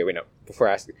 Actually, okay, wait, no. Before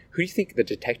I ask, who do you think the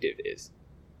detective is?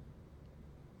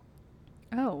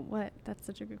 Oh, what? That's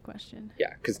such a good question.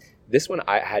 Yeah, because this one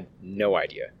I had no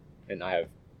idea. And I have...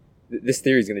 This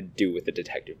theory is going to do with the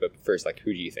detective. But first, like,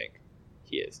 who do you think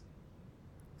he is?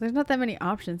 There's not that many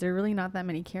options. There are really not that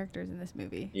many characters in this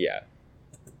movie. Yeah.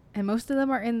 And most of them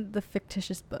are in the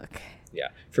fictitious book. Yeah.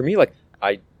 For me, like,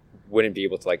 I wouldn't be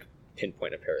able to, like,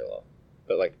 pinpoint a parallel.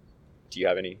 But, like, do you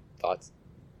have any thoughts?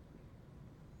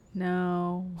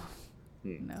 No.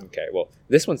 No. Okay, well,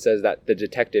 this one says that the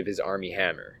detective is Armie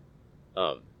Hammer.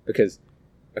 Because,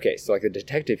 okay, so, like, the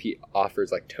detective, he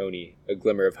offers, like, Tony a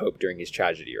glimmer of hope during his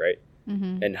tragedy, right?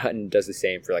 Mm-hmm. And Hutton does the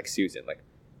same for, like, Susan. Like,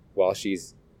 while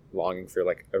she's longing for,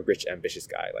 like, a rich, ambitious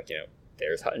guy, like, you know,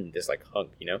 there's Hutton, this, like,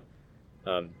 hunk, you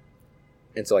know?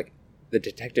 And so, like, the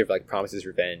detective, like, promises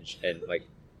revenge, and, like,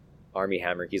 Armie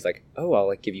Hammer, he's like, oh, I'll,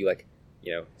 like, give you, like,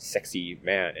 you know, sexy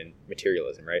man and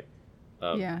materialism, right?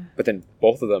 But then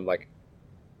both of them, like,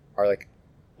 are, like,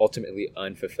 ultimately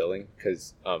unfulfilling,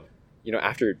 because, you know,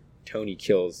 after Tony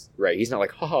kills Ray, he's not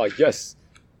like, haha, yes,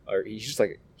 or he's just,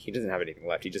 like, he doesn't have anything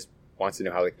left. He just wants to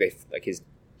know how, like, his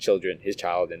children, his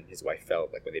child and his wife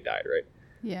felt like when they died, right?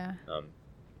 Yeah.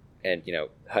 And you know,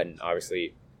 Hutton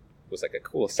obviously was like a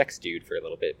cool sex dude for a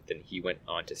little bit, but then he went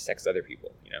on to sex other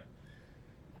people, you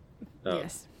know.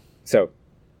 Yes. So,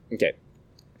 okay,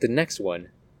 the next one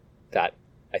that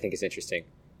I think is interesting.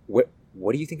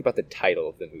 What do you think about the title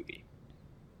of the movie?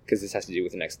 Because this has to do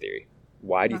with the next theory.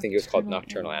 Why do you think it was called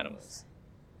Nocturnal Animals?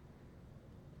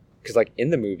 Because like in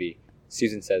the movie,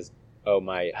 Susan says, "Oh,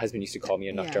 my husband used to call me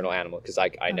a nocturnal animal because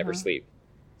I never sleep."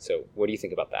 So, what do you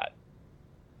think about that?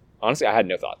 Honestly, I had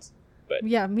no thoughts, but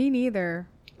Yeah, me neither.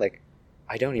 like,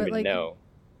 I don't But, even like, know.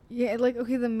 Yeah, like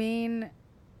okay, the main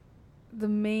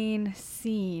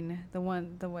scene, the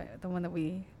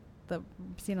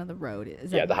scene on the road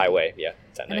is Yeah, at the night. highway. Yeah,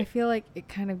 it's at And I night. feel like it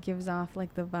kind of gives off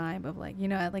like the vibe of like, you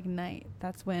know, at like night,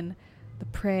 that's when the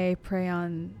prey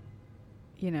on,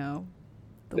 you know,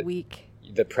 the weak.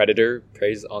 The predator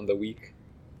preys on the weak.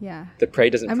 Yeah. The prey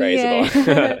doesn't prey as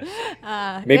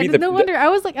well. Maybe no wonder. I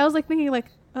was like thinking like,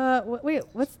 wait,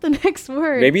 what's the next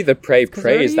word? Maybe the prey 'Cause I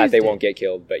prays already that they used won't it. get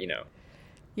killed, but you know.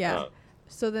 Yeah.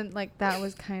 So then like that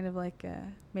was kind of like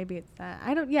maybe it's that.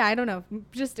 I don't know.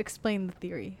 Just explain the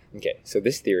theory. Okay, so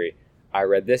this theory, I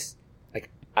read this like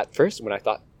at first when I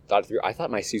thought it through, I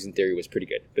thought my Susan theory was pretty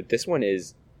good, but this one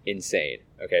is insane.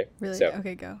 Okay, Really? So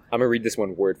Okay, go. I'm gonna read this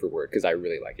one word for word because I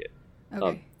really like it.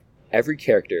 Okay. Every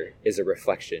character is a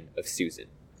reflection of Susan.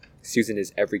 Susan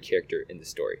is every character in the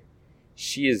story.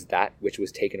 She is that which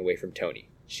was taken away from Tony.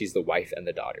 She's the wife and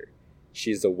the daughter.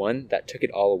 She is the one that took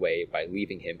it all away by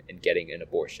leaving him and getting an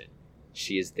abortion.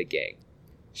 She is the gang.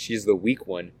 She is the weak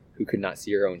one who could not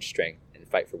see her own strength and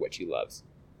fight for what she loves.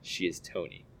 She is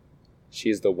Tony. She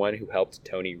is the one who helped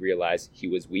Tony realize he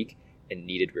was weak and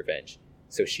needed revenge.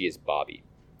 So she is Bobby.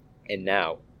 And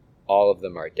now, all of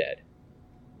them are dead.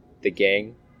 The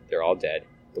gang, they're all dead.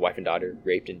 The wife and daughter,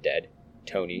 raped and dead.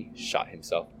 Tony shot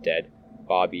himself, dead.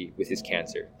 Bobby, with his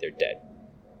cancer, they're dead.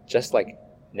 Just like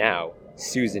now,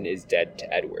 Susan is dead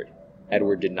to Edward.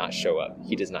 Edward did not show up.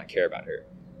 He does not care about her.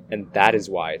 And that is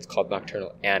why it's called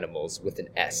Nocturnal Animals with an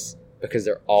S, because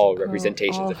they're all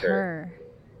representations all of her.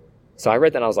 So I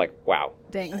read that and I was like, wow.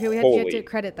 Dang. Okay, you have to Holy.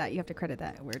 credit that. You have to credit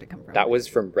that. Where'd it come from? That was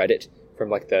from Reddit, from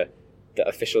like the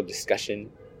official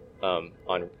discussion on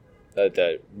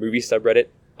the movie subreddit.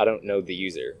 I don't know the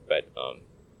user, but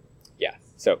yeah.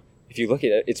 So if you look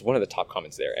at it, it's one of the top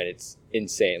comments there, and it's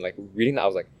insane. Like reading that, I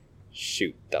was like,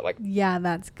 shoot, that like Yeah,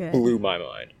 that's good. blew my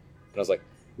mind. And I was like,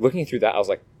 looking through that, I was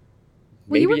like,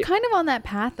 Well, you were maybe kind of on that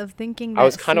path of thinking that I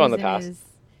was kind of on the Susan path. is-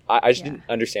 I just yeah. didn't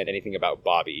understand anything about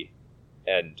Bobby,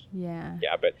 and Yeah.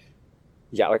 yeah, but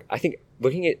yeah, like I think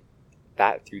looking at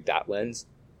that through that lens,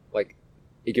 like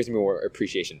it gives me more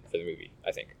appreciation for the movie,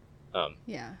 I think.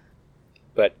 Yeah.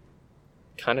 But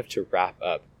kind of to wrap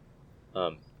up,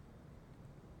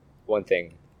 one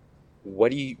thing, what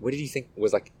did you think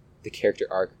was like the character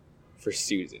arc for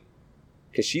Susan?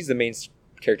 Because she's the main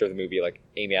character of the movie, like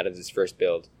Amy Adams' first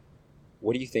build.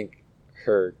 What do you think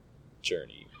her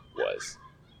journey was?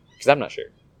 Because I'm not sure.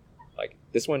 Like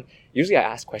this one, usually I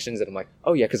ask questions and I'm like,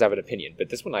 oh yeah, because I have an opinion. But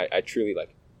this one, I truly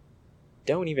like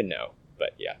don't even know.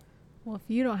 But yeah, Well, if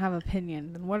you don't have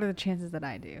opinion, then what are the chances that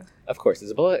I do? of course,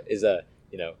 Isabella is a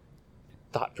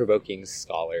thought-provoking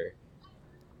scholar.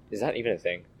 Is that even a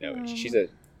thing? No, she's a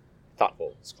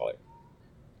thoughtful scholar.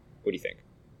 What do you think?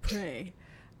 Pray.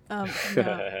 No.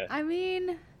 I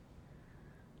mean,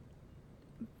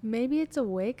 maybe it's a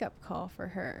wake-up call for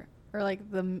her, or like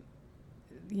when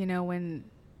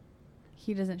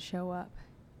he doesn't show up,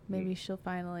 maybe she'll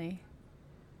finally.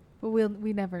 But we'll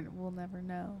never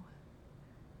know.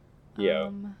 Yeah.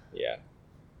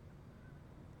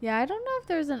 Yeah, I don't know if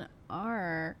there's an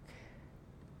arc.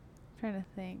 I'm trying to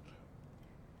think.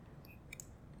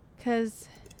 'Cause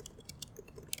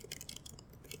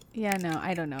yeah, no,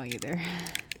 I don't know either.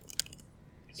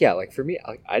 Yeah, like for me,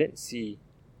 like I didn't see,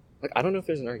 like I don't know if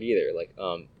there's an arc either, like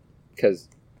because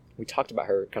we talked about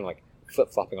her kind of like flip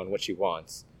flopping on what she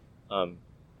wants,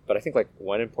 but I think like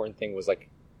one important thing was like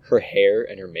her hair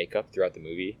and her makeup throughout the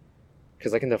movie,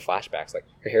 because like in the flashbacks, like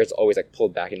her hair is always like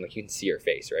pulled back and like you can see her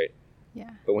face, right?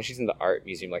 Yeah. But when she's in the art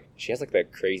museum, like she has like the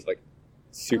crazy like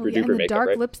super and duper the makeup, dark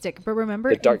right? lipstick. But remember,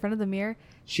 The dark- in front of the mirror,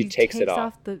 She takes it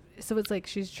off. so it's like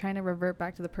she's trying to revert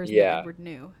back to the person Yeah. that Edward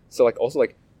knew. So like also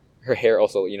like her hair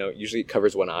also usually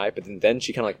covers one eye, but then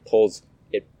she kind of like pulls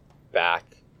it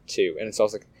back too, and it's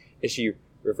also like, is she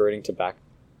reverting to back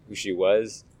who she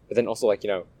was? But then also like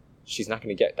she's not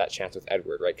going to get that chance with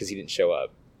Edward, right? Because he didn't show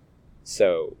up.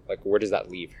 So like where does that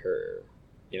leave her?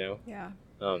 Yeah.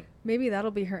 Um, Maybe that'll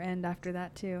be her end after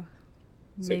that too.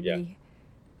 So, Maybe yeah.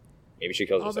 maybe she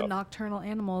kills all the herself. nocturnal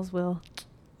animals will.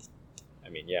 I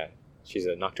mean, yeah. she's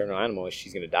a nocturnal animal,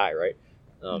 she's gonna die, right?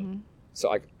 Mm-hmm.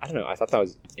 So I don't know. I thought that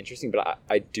was interesting, but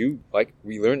I do like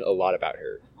we learned a lot about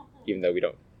her, even though we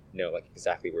don't know like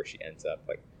exactly where she ends up.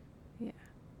 Like,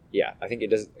 yeah, I think it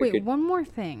does. Wait, one more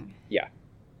thing. Yeah.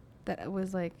 That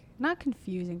was like not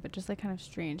confusing, but just like kind of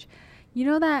strange. You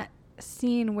know that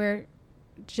scene where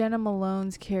Jenna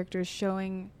Malone's character is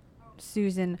showing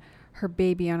Susan her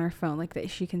baby on her phone, like that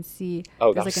she can see.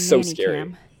 Oh, there's that's like a so nanny scary.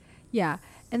 cam. Yeah,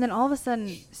 and then all of a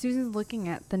sudden Susan's looking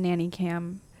at the nanny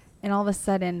cam, and all of a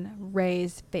sudden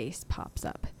Ray's face pops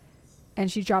up,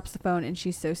 and she drops the phone, and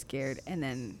she's so scared. And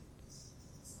then,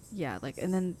 yeah, like,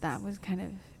 and then that was kind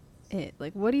of it.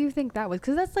 Like, what do you think that was?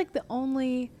 Because that's like the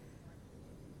only.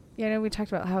 Yeah, I know we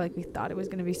talked about how like we thought it was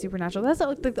gonna be supernatural. That's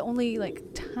like the only like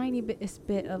tiny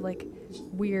bit of like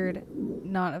weird,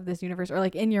 not of this universe or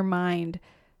like in your mind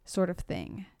sort of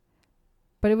thing.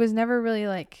 But it was never really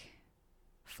like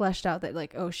fleshed out that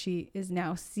like, oh, she is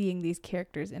now seeing these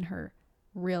characters in her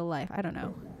real life. I don't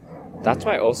know. That's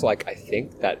why also like I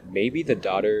think that maybe the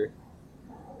daughter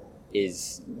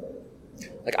is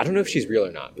like I don't know if she's real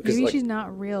or not because Maybe like, she's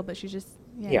not real, but she's just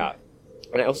yeah.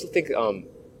 And I also think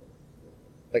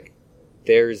like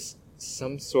there's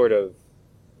some sort of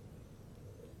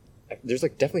there's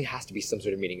like definitely has to be some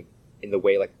sort of meaning in the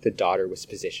way like the daughter was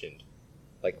positioned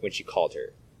like when she called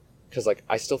her, because like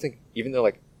I still think even though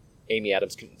like Amy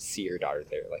Adams couldn't see her daughter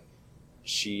there, like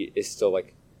she is still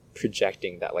like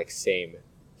projecting that like same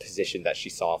position that she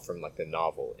saw from like the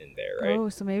novel in there, right? Oh,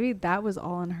 so maybe that was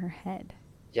all in her head.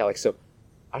 Yeah, like so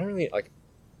I don't really like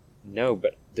know,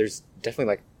 but there's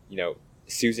definitely like, you know,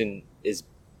 Susan is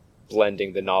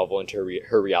blending the novel into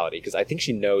her reality because I think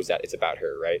she knows that it's about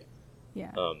her, right?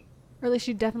 Yeah. Or at least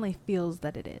she definitely feels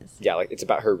that it is. Yeah, like it's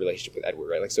about her relationship with Edward,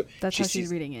 right? Like so that's how she's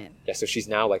reading it. Yeah, so she's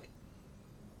now like,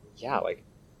 yeah, like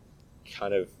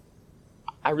kind of.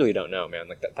 I really don't know, man.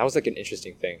 Like that was like an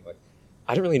interesting thing. Like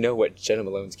I don't really know what Jenna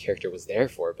Malone's character was there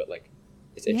for, but like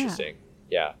it's interesting.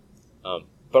 Yeah. But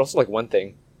also like one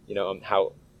thing, you know,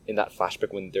 how in that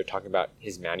flashback when they're talking about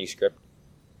his manuscript,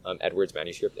 Edward's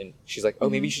manuscript, and she's like, oh,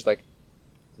 maybe you should like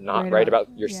not write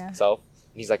about yourself.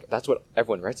 And he's like, that's what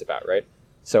everyone writes about, right?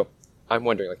 So I'm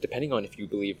wondering, like, depending on if you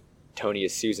believe Tony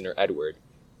is Susan or Edward,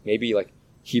 maybe like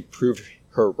he proved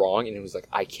her wrong and it was like,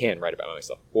 I can write about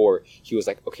myself, or he was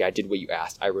like, okay, I did what you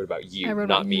asked, I wrote about you,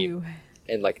 not me,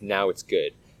 and like now it's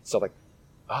good. So like,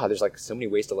 there's like so many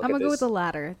ways to look at this. I'm gonna go with the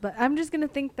latter, but I'm just gonna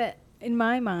think that in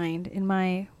my mind,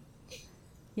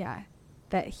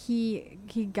 that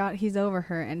he's over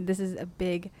her, and this is a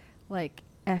big like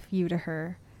F you to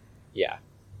her. Yeah,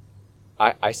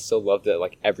 I still love that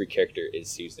like every character is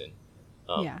Susan.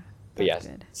 But yes,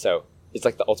 good. So it's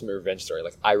like the ultimate revenge story.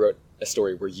 Like I wrote a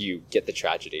story where you get the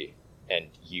tragedy and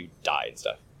you die and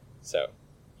stuff. So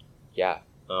yeah.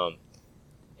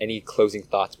 Any closing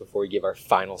thoughts before we give our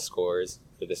final scores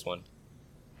for this one?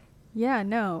 Yeah,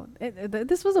 no,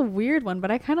 this was a weird one,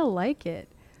 but I kind of like it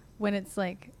when it's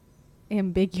like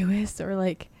ambiguous or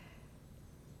like,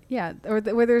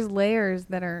 where there's layers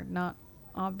that are not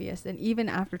obvious. And even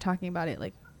after talking about it,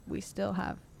 like we still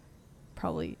have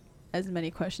probably as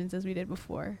many questions as we did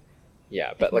before.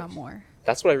 Yeah, but like not more.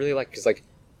 That's what I really like, because like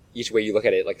each way you look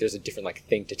at it, like there's a different like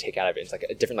thing to take out of it. It's like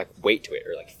a different like weight to it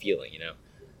or like feeling, you know?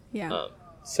 Yeah.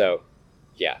 So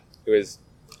yeah, it was.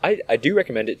 I do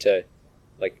recommend it to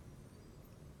like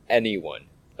anyone.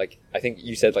 Like I think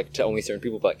you said like to only certain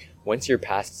people, but like once you're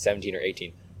past 17 or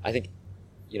 18, I think,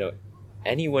 you know,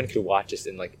 anyone could watch this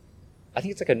and like I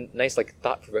think it's like a nice like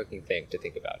thought-provoking thing to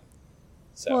think about.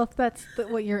 So well, if that's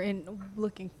what you're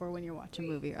looking for when you watch a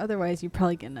movie, otherwise you're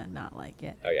probably gonna not like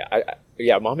it. Oh yeah,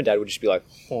 yeah. Mom and Dad would just be like,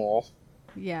 "Oh."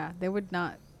 Yeah, they would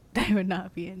not. They would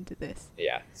not be into this.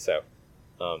 Yeah. So,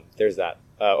 there's that.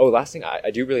 Last thing,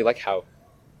 I do really like how.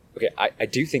 Okay, I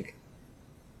do think.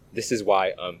 This is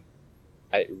why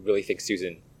I really think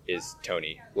Susan is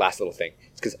Tony. Last little thing,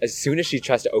 because as soon as she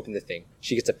tries to open the thing,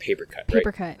 she gets a paper cut.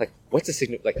 Paper cut. Like, what's the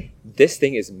signal? Like, this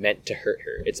thing is meant to hurt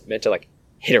her. It's meant to like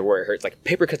hit her where it hurts. Like,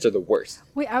 paper cuts are the worst.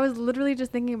 Wait, I was literally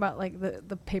just thinking about like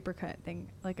the paper cut thing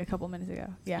like a couple minutes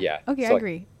ago. Yeah. Yeah. Okay, so, I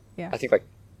agree. Yeah. I think like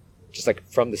just like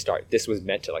from the start, this was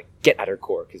meant to like get at her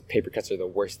core, because paper cuts are the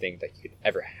worst thing that you could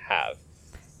ever have.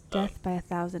 Death by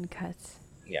 1,000 cuts.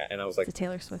 Yeah, and I was like, it's a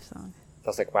Taylor Swift song. I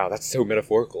was like, wow, that's so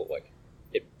metaphorical. Like,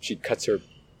 she cuts her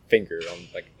finger on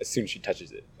like as soon as she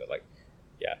touches it. But like,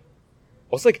 yeah.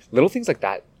 Also, like little things like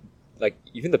that, like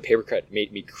even the paper cut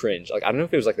made me cringe. Like I don't know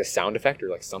if it was like the sound effect or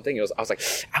like something. I was like,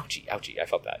 ouchie, ouchie. I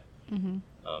felt that. Mm-hmm.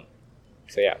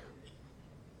 So yeah.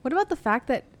 What about the fact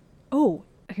that? Oh,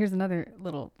 here's another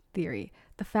little theory.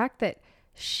 The fact that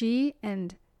she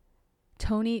and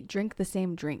Tony drink the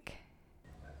same drink.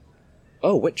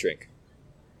 Oh, what drink?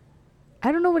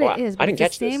 I don't know what Oh, it is, I but didn't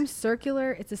it's catch the this. same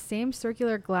circular. It's the same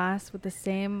circular glass with the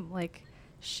same like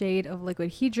shade of liquid.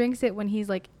 He drinks it when he's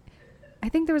like, I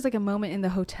think there was like a moment in the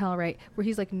hotel, right, where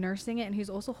he's like nursing it and he's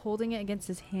also holding it against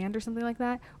his hand or something like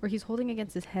that, or he's holding it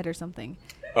against his head or something.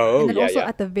 Oh, And then yeah, also yeah.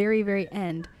 at the very, very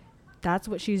end, that's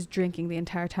what she's drinking the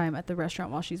entire time at the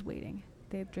restaurant while she's waiting.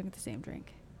 They drink the same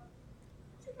drink.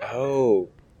 Oh,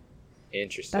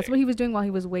 interesting. That's what he was doing while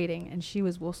he was waiting, and she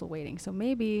was also waiting. So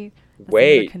maybe that's another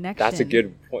Wait, connection. that's a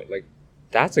good point. Like,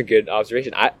 that's a good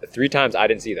observation. 3 times I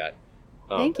didn't see that.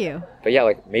 Thank you. But yeah,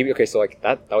 like maybe okay. So like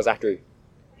that was after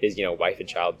his wife and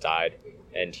child died,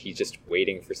 and he's just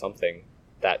waiting for something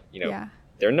that Yeah.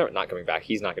 they're not coming back.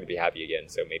 He's not going to be happy again.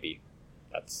 So maybe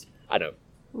that's I don't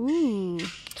know. Ooh.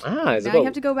 Now Now you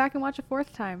have to go back and watch a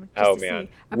fourth time. Just Oh, to man.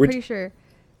 See. I'm Would- pretty sure.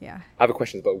 Yeah. I have a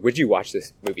question, but would you watch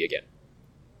this movie again?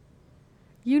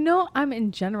 You know, I'm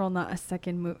in general not a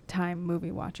second time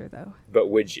movie watcher, though. But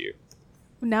would you?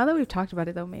 Now that we've talked about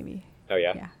it, though, maybe. Oh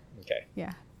yeah. Yeah. Okay.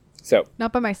 Yeah. So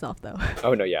Not by myself, though.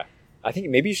 oh no, yeah. I think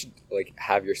maybe you should like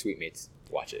have your sweet mates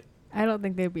watch it. I don't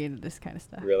think they'd be into this kind of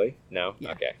stuff. Really? No.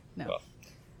 Yeah. Okay. No. Well.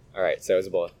 All right. So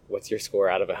Isabella, what's your score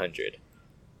out of 100?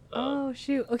 Oh,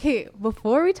 shoot. Okay,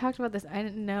 before we talked about this, I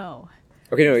didn't know.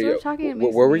 Okay, no, So yeah. we're talking, it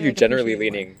makes Where were me, you like, generally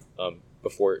appreciate it leaning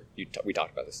before we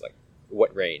talked about this? Like,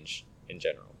 what range in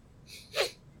general?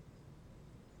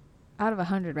 Out of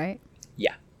 100, right?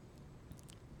 Yeah.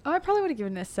 Oh, I probably would have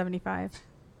given it a 75.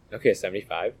 Okay,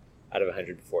 75 out of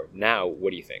 100 before. Now,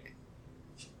 what do you think?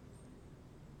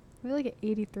 Maybe like an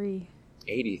 83.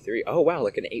 83. Oh wow,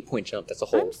 like an 8-point jump. That's a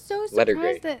whole I'm so letter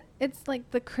surprised grade. that it's like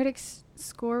the critics'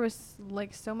 score was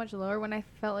like so much lower when I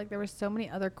felt like there were so many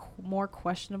other more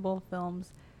questionable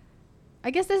films.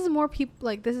 I guess this is more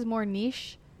this is more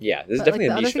niche. Yeah, this is But definitely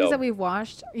like a the niche other things film. that we've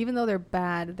watched, even though they're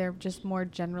bad, they're just more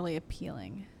generally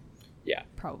appealing. Yeah.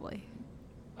 Probably.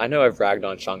 I know I've ragged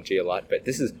on Shang-Chi a lot, but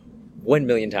this is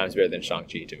 1,000,000 times better than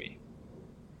Shang-Chi to me.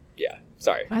 Yeah,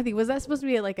 sorry. I think was that supposed to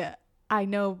be like a I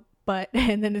know but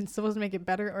and then it's supposed to make it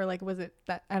better, or like was it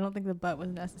that I don't think the but was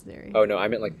necessary. Oh no, I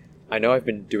meant like, I know I've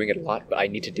been doing it a lot, but I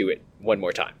need to do it one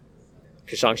more time.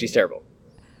 Because Shang-Chi's terrible.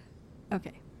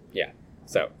 Okay. Yeah,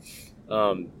 so,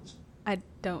 I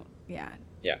don't. Yeah.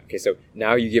 yeah. Okay, so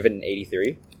now you give it an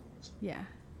 83. Yeah.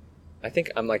 I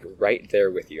think I'm like right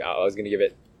there with you. I was going to give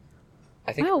it,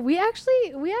 I think, Wow, we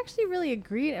actually really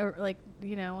agreed, or like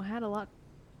had a lot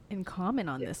in common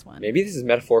on this one. maybe this is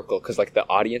metaphorical because like the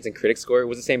audience and critic score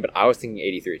was the same, but I was thinking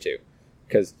 83 too.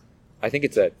 Because I think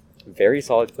it's a very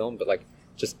solid film, but like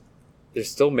just there's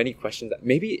still many questions that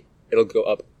maybe it'll go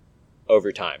up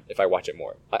over time if I watch it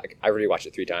more. I already watched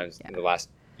it 3 times in the last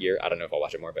year. I don't know if I'll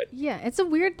watch it more, but Yeah, it's a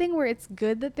weird thing where it's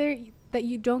good that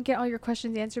you don't get all your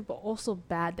questions answered, but also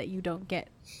bad that you don't get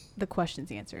the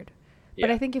questions answered. But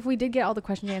yeah. I think if we did get all the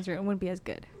questions answered, it wouldn't be as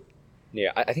good.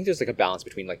 Yeah, I think there's like a balance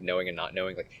between like knowing and not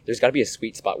knowing. Like there's got to be a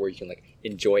sweet spot where you can like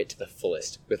enjoy it to the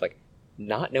fullest with like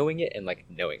not knowing it and like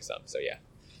knowing some. So yeah,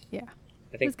 Yeah,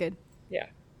 I it think was good. yeah,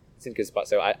 it's in a good spot.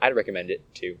 So I'd recommend it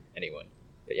to anyone.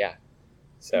 But yeah,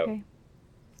 so Okay.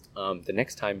 The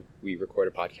next time we record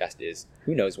a podcast is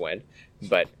who knows when,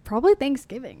 but Probably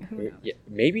Thanksgiving. Who knows? yeah,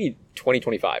 maybe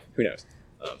 2025. Who knows?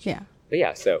 Yeah. But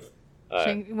yeah, so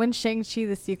When Shang-Chi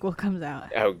the sequel comes out.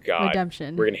 oh god,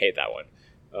 Redemption. we're gonna hate that one,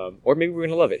 or maybe we're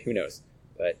gonna love it. Who knows?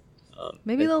 But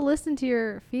Maybe they'll listen to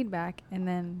your feedback and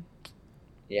then.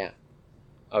 yeah,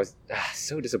 I was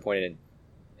so disappointed in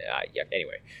yeah,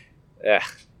 anyway,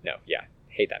 no, yeah,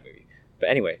 hate that movie. But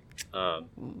anyway,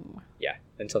 Ooh. yeah,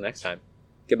 until next time,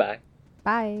 goodbye.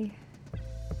 Bye.